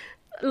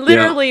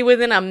 Literally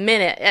within a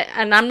minute,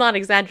 and I'm not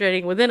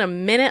exaggerating, within a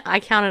minute, I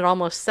counted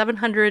almost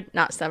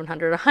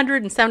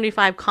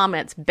 175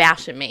 comments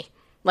bashing me.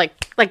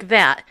 Like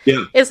that.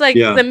 Yeah. It's like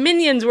the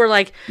minions were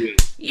like,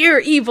 you're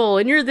evil,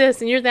 and you're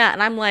this, and you're that.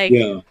 And I'm like,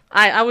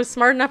 I was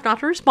smart enough not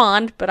to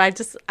respond, but I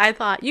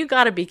thought, you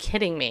got to be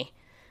kidding me.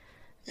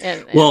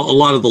 And a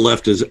lot of the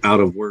left is out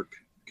of work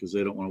because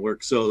they don't want to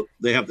work. So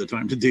they have the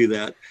time to do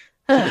that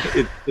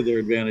to their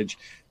advantage.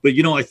 But,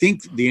 I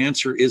think the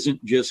answer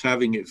isn't just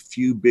having a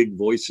few big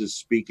voices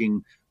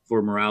speaking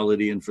for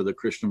morality and for the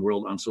Christian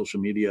world on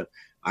social media.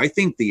 I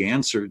think the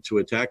answer to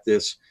attack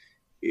this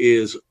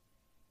is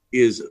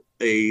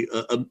a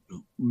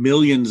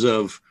millions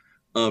of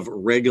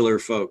regular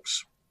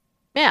folks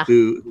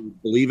who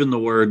believe in the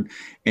word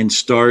and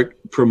start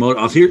promote.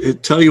 I'll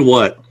tell you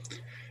what,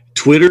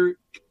 Twitter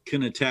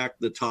can attack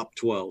the top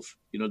 12.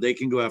 They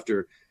can go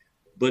after,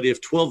 but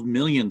if 12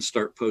 million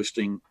start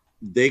posting,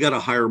 they got to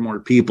hire more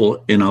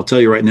people. And I'll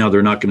tell you right now,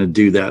 they're not going to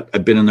do that.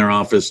 I've been in their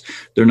office.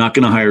 They're not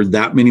going to hire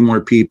that many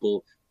more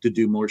people to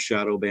do more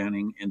shadow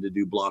banning and to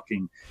do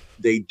blocking.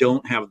 They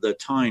don't have the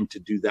time to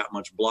do that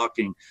much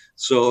blocking.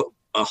 So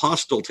a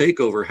hostile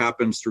takeover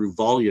happens through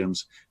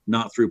volumes,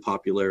 not through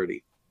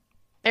popularity.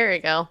 There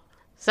you go.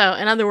 So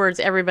in other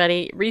words,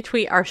 everybody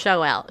retweet our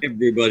show out.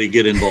 Everybody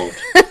get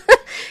involved.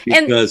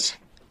 Because,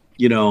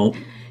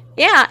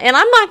 Yeah, and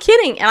I'm not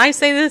kidding. And I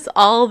say this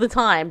all the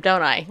time,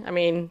 don't I? I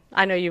mean,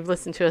 I know you've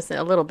listened to us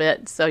a little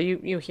bit, so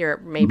you hear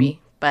it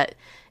maybe. But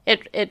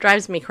it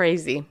drives me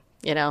crazy,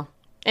 And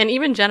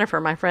even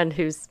Jennifer, my friend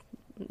who's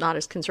not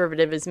as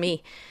conservative as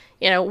me,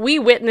 we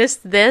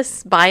witnessed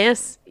this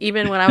bias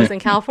even when I was in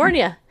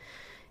California,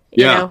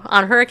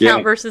 on her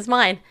account versus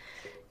mine.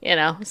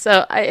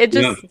 So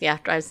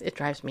it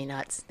drives me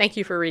nuts. Thank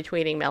you for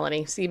retweeting,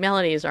 Melanie. See,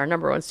 Melanie is our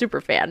number one super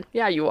fan.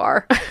 Yeah, you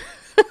are.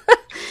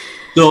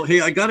 So,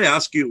 hey, I got to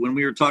ask you, when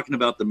we were talking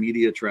about the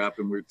media trap,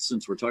 and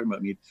since we're talking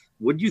about media,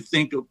 what do you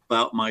think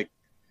about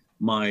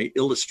my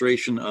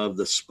illustration of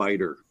the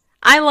spider?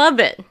 I love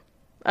it.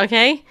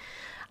 Okay.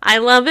 I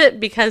love it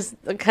because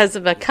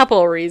of a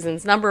couple of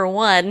reasons. Number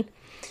one,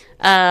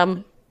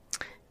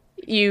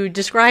 you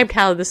described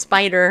how the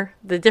spider,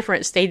 the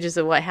different stages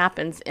of what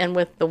happens, and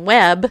with the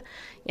web,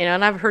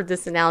 and I've heard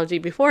this analogy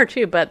before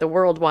too, but the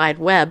World Wide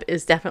Web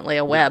is definitely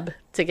a web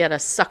to get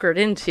us suckered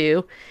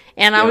into.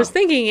 And I was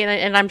thinking,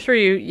 and I'm sure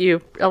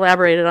you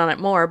elaborated on it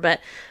more, but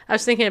I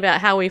was thinking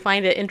about how we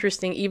find it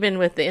interesting, even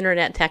with the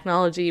internet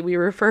technology, we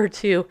refer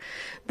to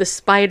the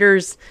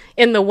spiders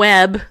in the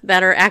web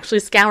that are actually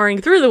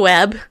scouring through the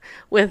web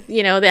with, the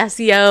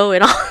SEO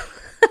and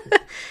all.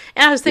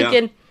 And I was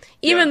thinking,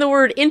 even the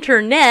word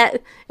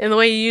internet and the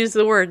way you use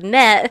the word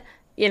net,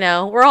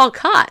 we're all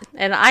caught.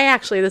 And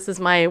this is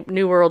my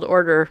New World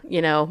Order,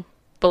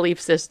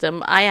 belief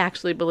system. I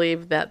actually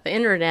believe that the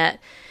internet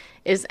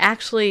is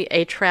actually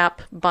a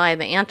trap by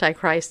the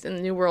Antichrist in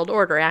the New World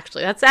Order,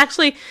 actually. That's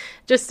actually,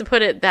 just to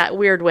put it that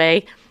weird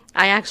way,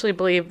 I actually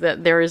believe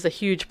that there is a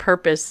huge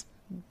purpose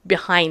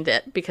behind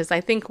it, because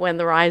I think when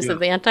the rise of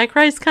the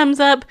Antichrist comes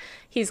up,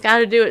 he's got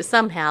to do it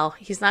somehow.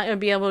 He's not going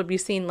to be able to be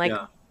seen like,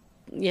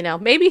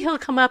 maybe he'll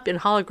come up in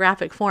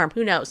holographic form.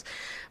 Who knows?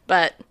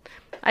 But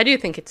I do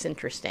think it's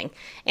interesting.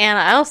 And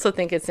I also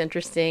think it's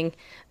interesting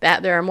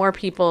that there are more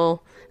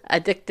people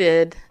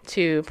addicted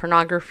to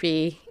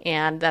pornography,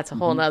 and that's a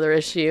whole nother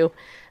issue.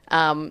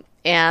 And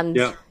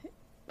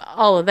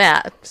all of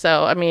that.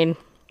 So, I mean,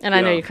 and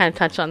I know you kind of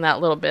touched on that a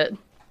little bit.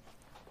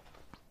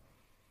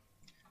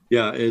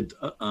 Yeah,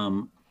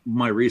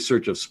 my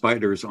research of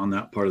spiders on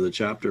that part of the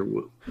chapter,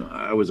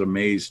 I was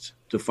amazed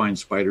to find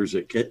spiders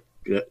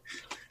that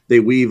they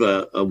weave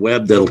a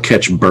web that'll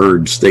catch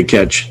birds. They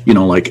catch,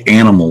 like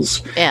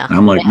animals. Yeah. And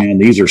I'm like, man,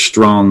 these are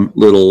strong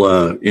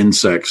little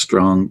insects,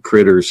 strong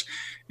critters.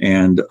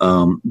 And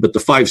but the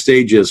 5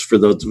 stages, for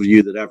those of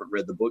you that haven't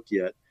read the book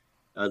yet,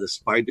 the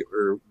spider,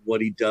 or what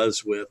he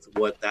does with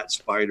what that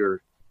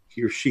spider,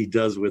 he or she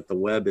does with the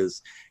web,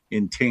 is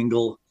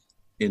entangle,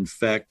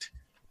 infect,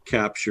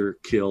 capture,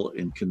 kill,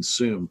 and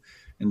consume.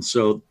 And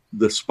so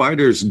the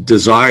spider's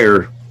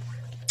desire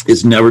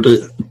is never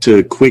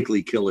to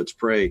quickly kill its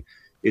prey.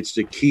 It's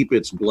to keep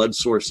its blood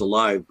source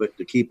alive, but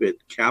to keep it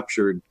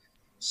captured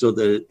so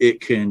that it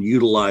can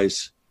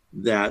utilize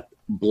that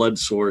blood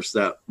source,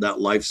 that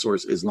life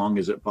source, as long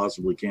as it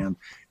possibly can.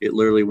 It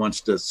literally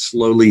wants to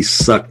slowly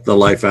suck the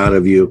life out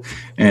of you.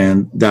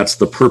 And that's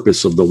the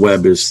purpose of the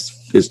web, is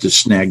to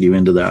snag you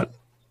into that.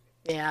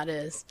 Yeah, it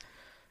is.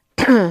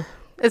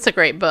 It's a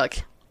great book.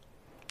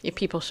 You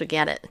people should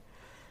get it.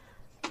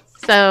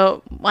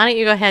 So why don't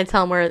you go ahead and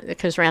tell them where,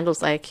 because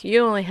Randall's like,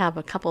 you only have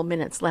a couple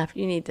minutes left.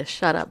 You need to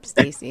shut up,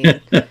 Stacy.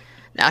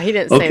 No, he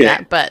didn't say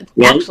that, but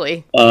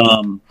actually.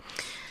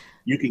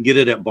 You can get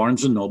it at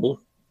Barnes & Noble.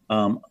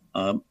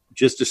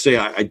 Just to say,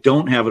 I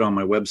don't have it on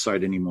my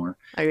website anymore.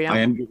 Oh, yeah? I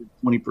am giving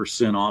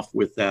 20% off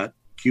with that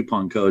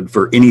coupon code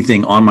for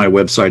anything on my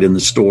website in the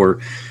store.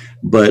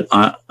 But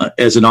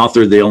as an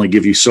author, they only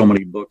give you so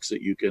many books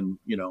that you can,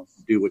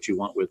 do what you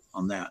want with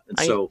on that. And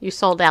so you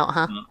sold out,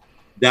 huh?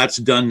 That's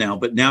done now.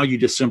 But now you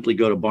just simply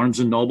go to Barnes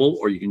 & Noble,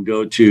 or you can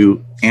go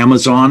to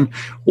Amazon,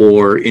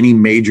 or any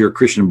major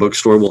Christian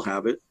bookstore will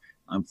have it.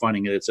 I'm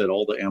finding it's at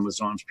all the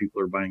Amazons. People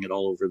are buying it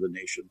all over the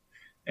nation,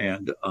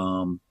 and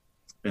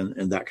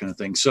that kind of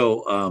thing.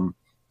 So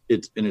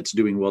it's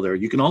doing well there.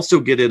 You can also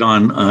get it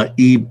on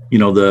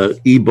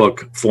the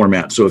ebook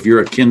format. So if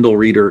you're a Kindle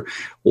reader,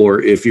 or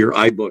if you're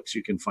iBooks,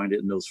 you can find it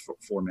in those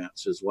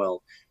formats as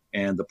well.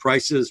 And the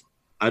prices,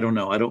 I don't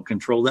know. I don't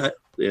control that.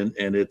 And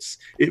it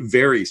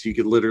varies. You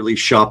could literally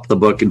shop the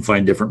book and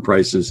find different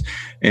prices,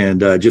 and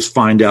just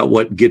find out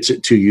what gets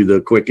it to you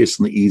the quickest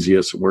and the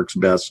easiest, works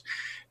best.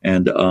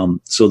 And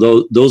so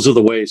those are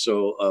the ways.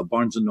 So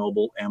Barnes &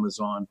 Noble,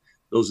 Amazon,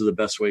 those are the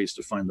best ways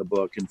to find the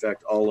book. In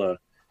fact,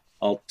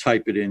 I'll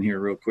type it in here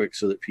real quick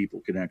so that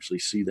people can actually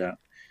see that.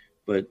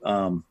 But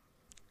I'm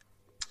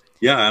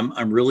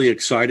really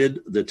excited.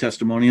 The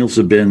testimonials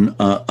have been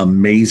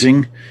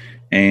amazing,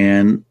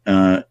 and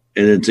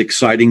it's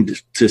exciting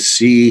to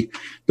see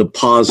the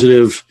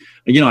positive.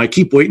 I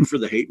keep waiting for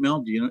the hate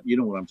mail. You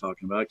know what I'm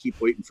talking about. I keep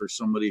waiting for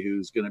somebody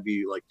who's going to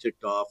be like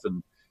ticked off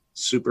and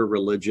super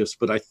religious.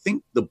 But I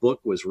think the book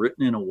was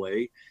written in a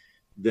way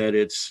that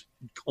it's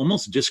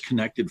almost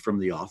disconnected from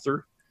the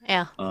author.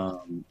 Yeah.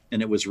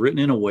 And it was written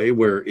in a way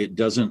where it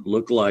doesn't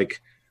look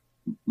like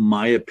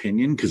my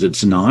opinion, because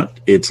it's not.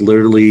 It's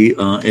literally,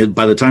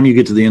 by the time you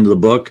get to the end of the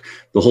book,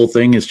 the whole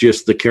thing is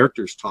just the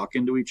characters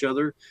talking to each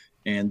other,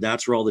 and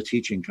that's where all the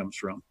teaching comes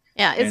from.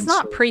 Yeah, it's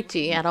not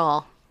preachy at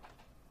all.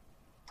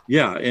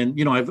 Yeah, and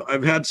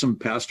I've had some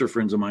pastor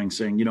friends of mine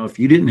saying, if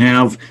you didn't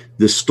have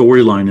this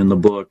storyline in the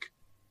book,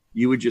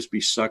 you would just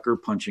be sucker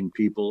punching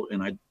people,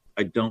 and I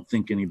don't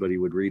think anybody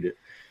would read it.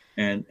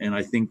 And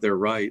I think they're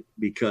right,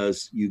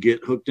 because you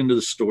get hooked into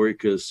the story,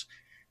 because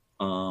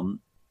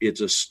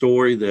it's a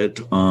story that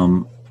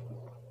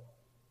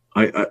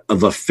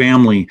of a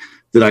family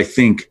that I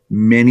think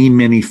many,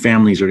 many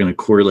families are going to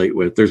correlate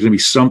with. There's going to be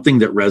something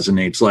that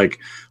resonates,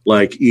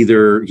 like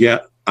either,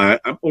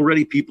 I'm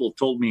already, people have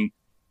told me,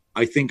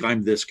 I think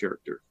I'm this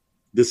character.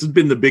 this has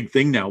been the big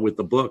thing now with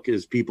the book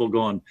is people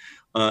going,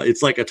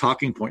 it's like a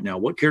talking point now.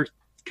 What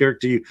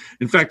character you,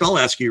 in fact, I'll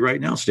ask you right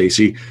now,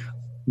 Stacy,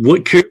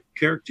 what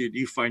character do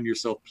you find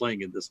yourself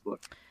playing in this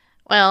book?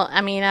 Well,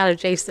 I mean, out of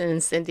Jason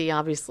and Cindy,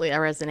 obviously I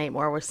resonate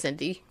more with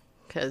Cindy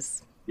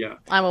because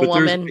I'm a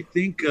woman. I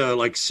think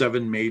like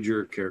 7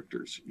 major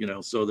characters,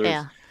 so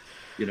there's,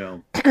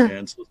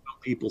 and so some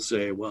people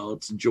say, well,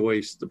 it's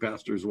Joyce, the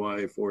pastor's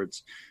wife, or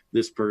it's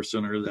this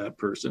person or that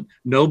person.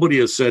 Nobody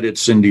has said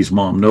it's Cindy's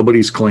mom.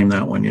 Nobody's claimed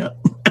that one yet.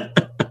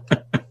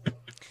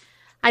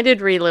 I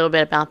did read a little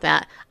bit about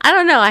that. I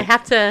don't know. I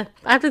have to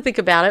think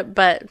about it.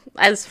 But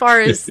as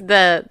far as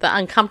the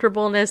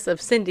uncomfortableness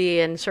of Cindy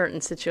in certain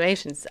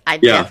situations, I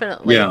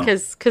definitely,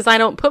 because I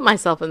don't put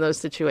myself in those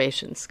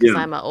situations because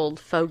I'm an old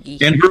fogey.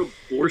 And her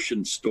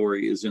abortion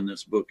story is in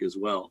this book as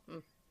well.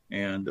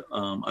 And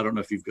I don't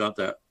know if you've got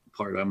that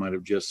part. I might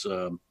have just,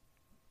 no,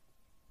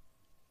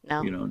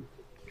 kind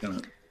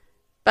of.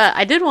 But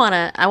I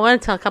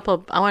want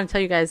to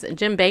tell you guys,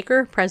 Jim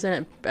Baker,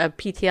 president of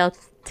PTL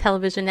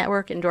Television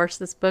Network, endorsed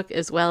this book,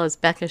 as well as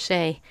Becca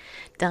Shea.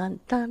 Dun,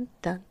 dun,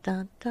 dun,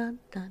 dun, dun,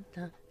 dun,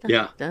 dun,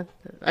 yeah. Dun,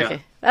 dun.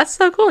 Okay. That's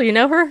so cool. You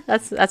know her?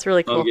 That's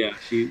really cool. Oh, yeah.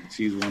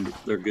 She's one.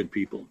 They're good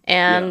people.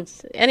 And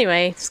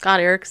anyway, Scott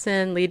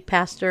Erickson, lead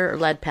pastor, or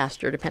led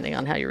pastor, depending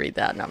on how you read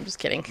that. No, I'm just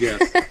kidding.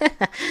 Yes.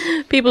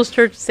 People's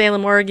Church,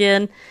 Salem,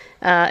 Oregon.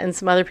 And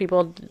some other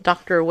people,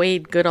 Dr.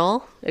 Wade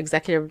Goodall,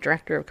 Executive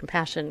Director of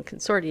Compassion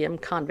Consortium,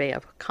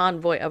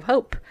 Convoy of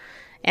Hope,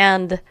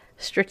 and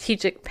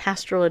Strategic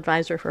Pastoral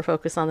Advisor for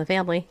Focus on the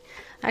Family.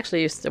 I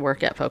actually used to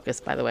work at Focus,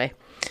 by the way.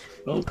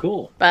 Oh,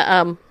 cool.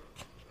 But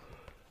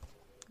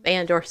they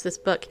endorsed this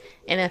book,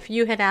 and if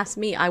you had asked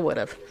me, I would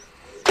have.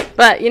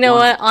 But you know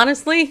what?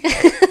 Honestly,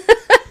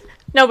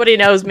 nobody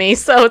knows me,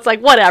 so it's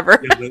like,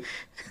 whatever. Yeah,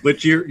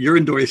 but you're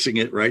endorsing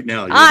it right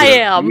now. I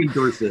am. You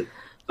endorse it.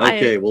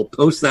 Okay, we'll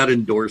post that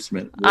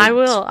endorsement. I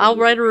will. I'll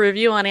write a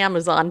review on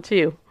Amazon,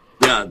 too.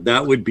 Yeah,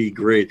 that would be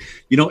great.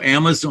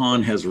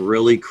 Amazon has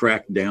really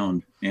cracked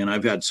down, and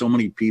I've had so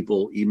many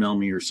people email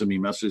me or send me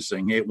messages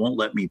saying, hey, it won't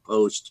let me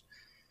post,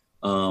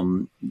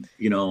 whether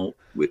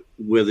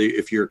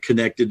if you're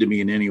connected to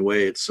me in any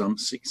way, it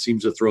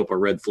seems to throw up a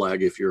red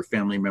flag. If you're a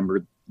family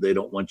member, they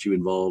don't want you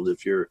involved.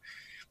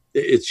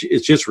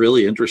 It's just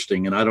really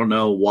interesting, and I don't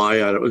know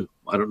why. I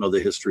don't know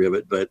the history of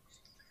it, but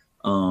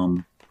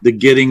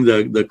getting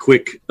the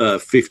quick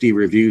 50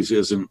 reviews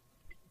isn't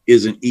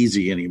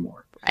easy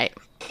anymore. Right.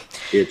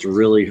 It's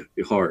really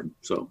hard.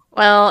 So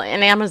well,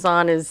 and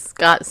Amazon has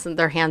got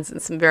their hands in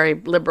some very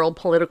liberal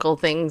political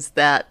things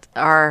that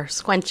are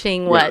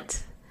squelching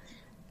what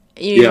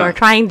you are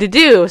trying to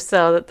do.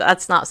 So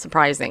that's not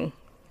surprising.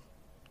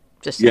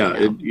 Just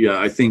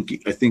I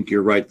think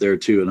you're right there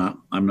too, and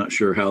I'm not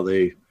sure how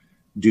they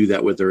do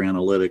that with their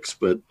analytics,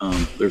 but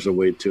there's a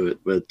way to it.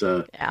 But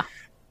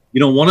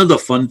one of the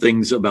fun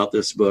things about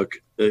this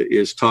book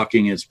is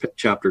talking. As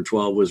chapter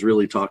 12 was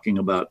really talking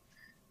about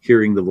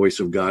hearing the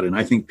voice of God. And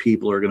I think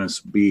people are going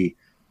to be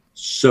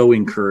so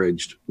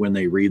encouraged when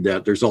they read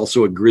that. There's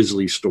also a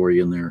grisly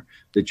story in there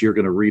that you're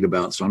going to read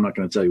about. So I'm not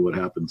going to tell you what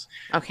happens.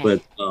 Okay.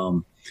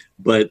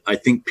 But I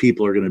think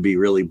people are going to be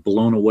really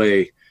blown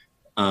away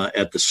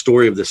at the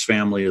story of this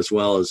family, as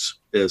well as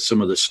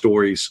some of the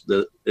stories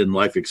and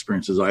life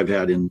experiences I've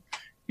had in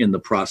the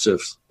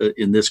process,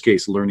 in this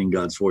case, learning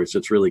God's voice.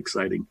 It's really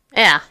exciting.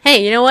 Yeah.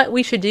 Hey, you know what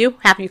we should do?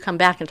 Have you come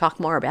back and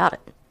talk more about it.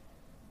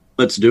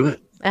 Let's do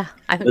it. Yeah,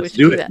 I think Let's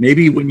we should do it. that.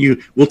 Maybe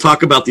we'll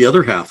talk about the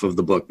other half of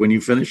the book when you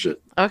finish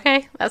it.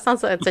 Okay, that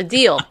sounds like it's a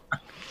deal.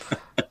 All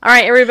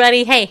right,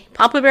 everybody. Hey,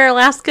 Papa Bear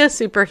Alaska,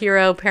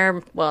 superhero,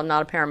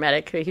 not a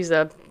paramedic. He's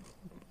a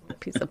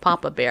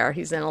Papa Bear.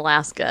 He's in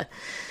Alaska,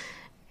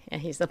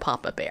 and he's a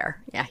Papa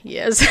Bear. Yeah, he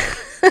is.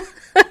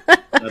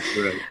 That's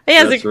right. He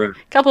has a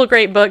couple of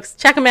great books.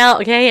 Check them out,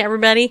 okay,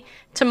 everybody.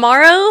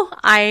 Tomorrow,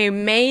 I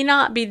may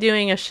not be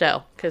doing a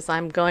show because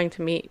I'm going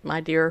to meet my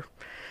dear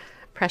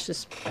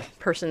precious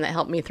person that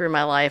helped me through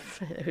my life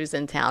who's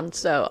in town.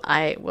 So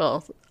I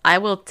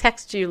will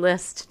text you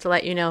list to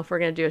let you know if we're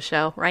going to do a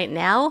show. Right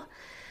now,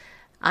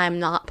 I'm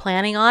not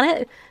planning on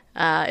it.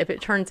 If it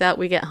turns out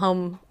we get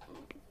home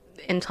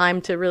in time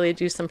to really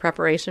do some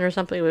preparation or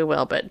something, we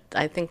will. But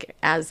I think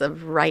as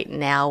of right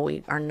now,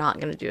 we are not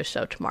going to do a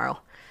show tomorrow,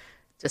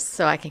 just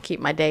so I can keep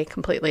my day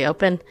completely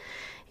open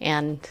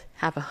and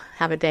have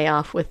a day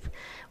off with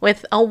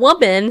a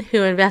woman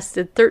who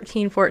invested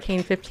 13,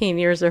 14, 15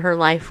 years of her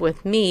life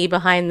with me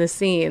behind the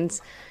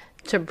scenes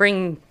to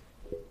bring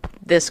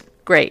this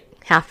great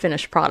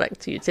half-finished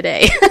product to you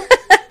today.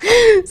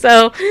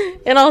 So,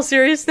 in all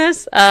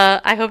seriousness,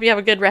 I hope you have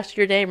a good rest of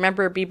your day.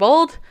 Remember, be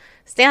bold,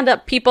 stand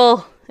up,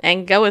 people,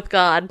 and go with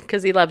God,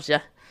 because He loves you.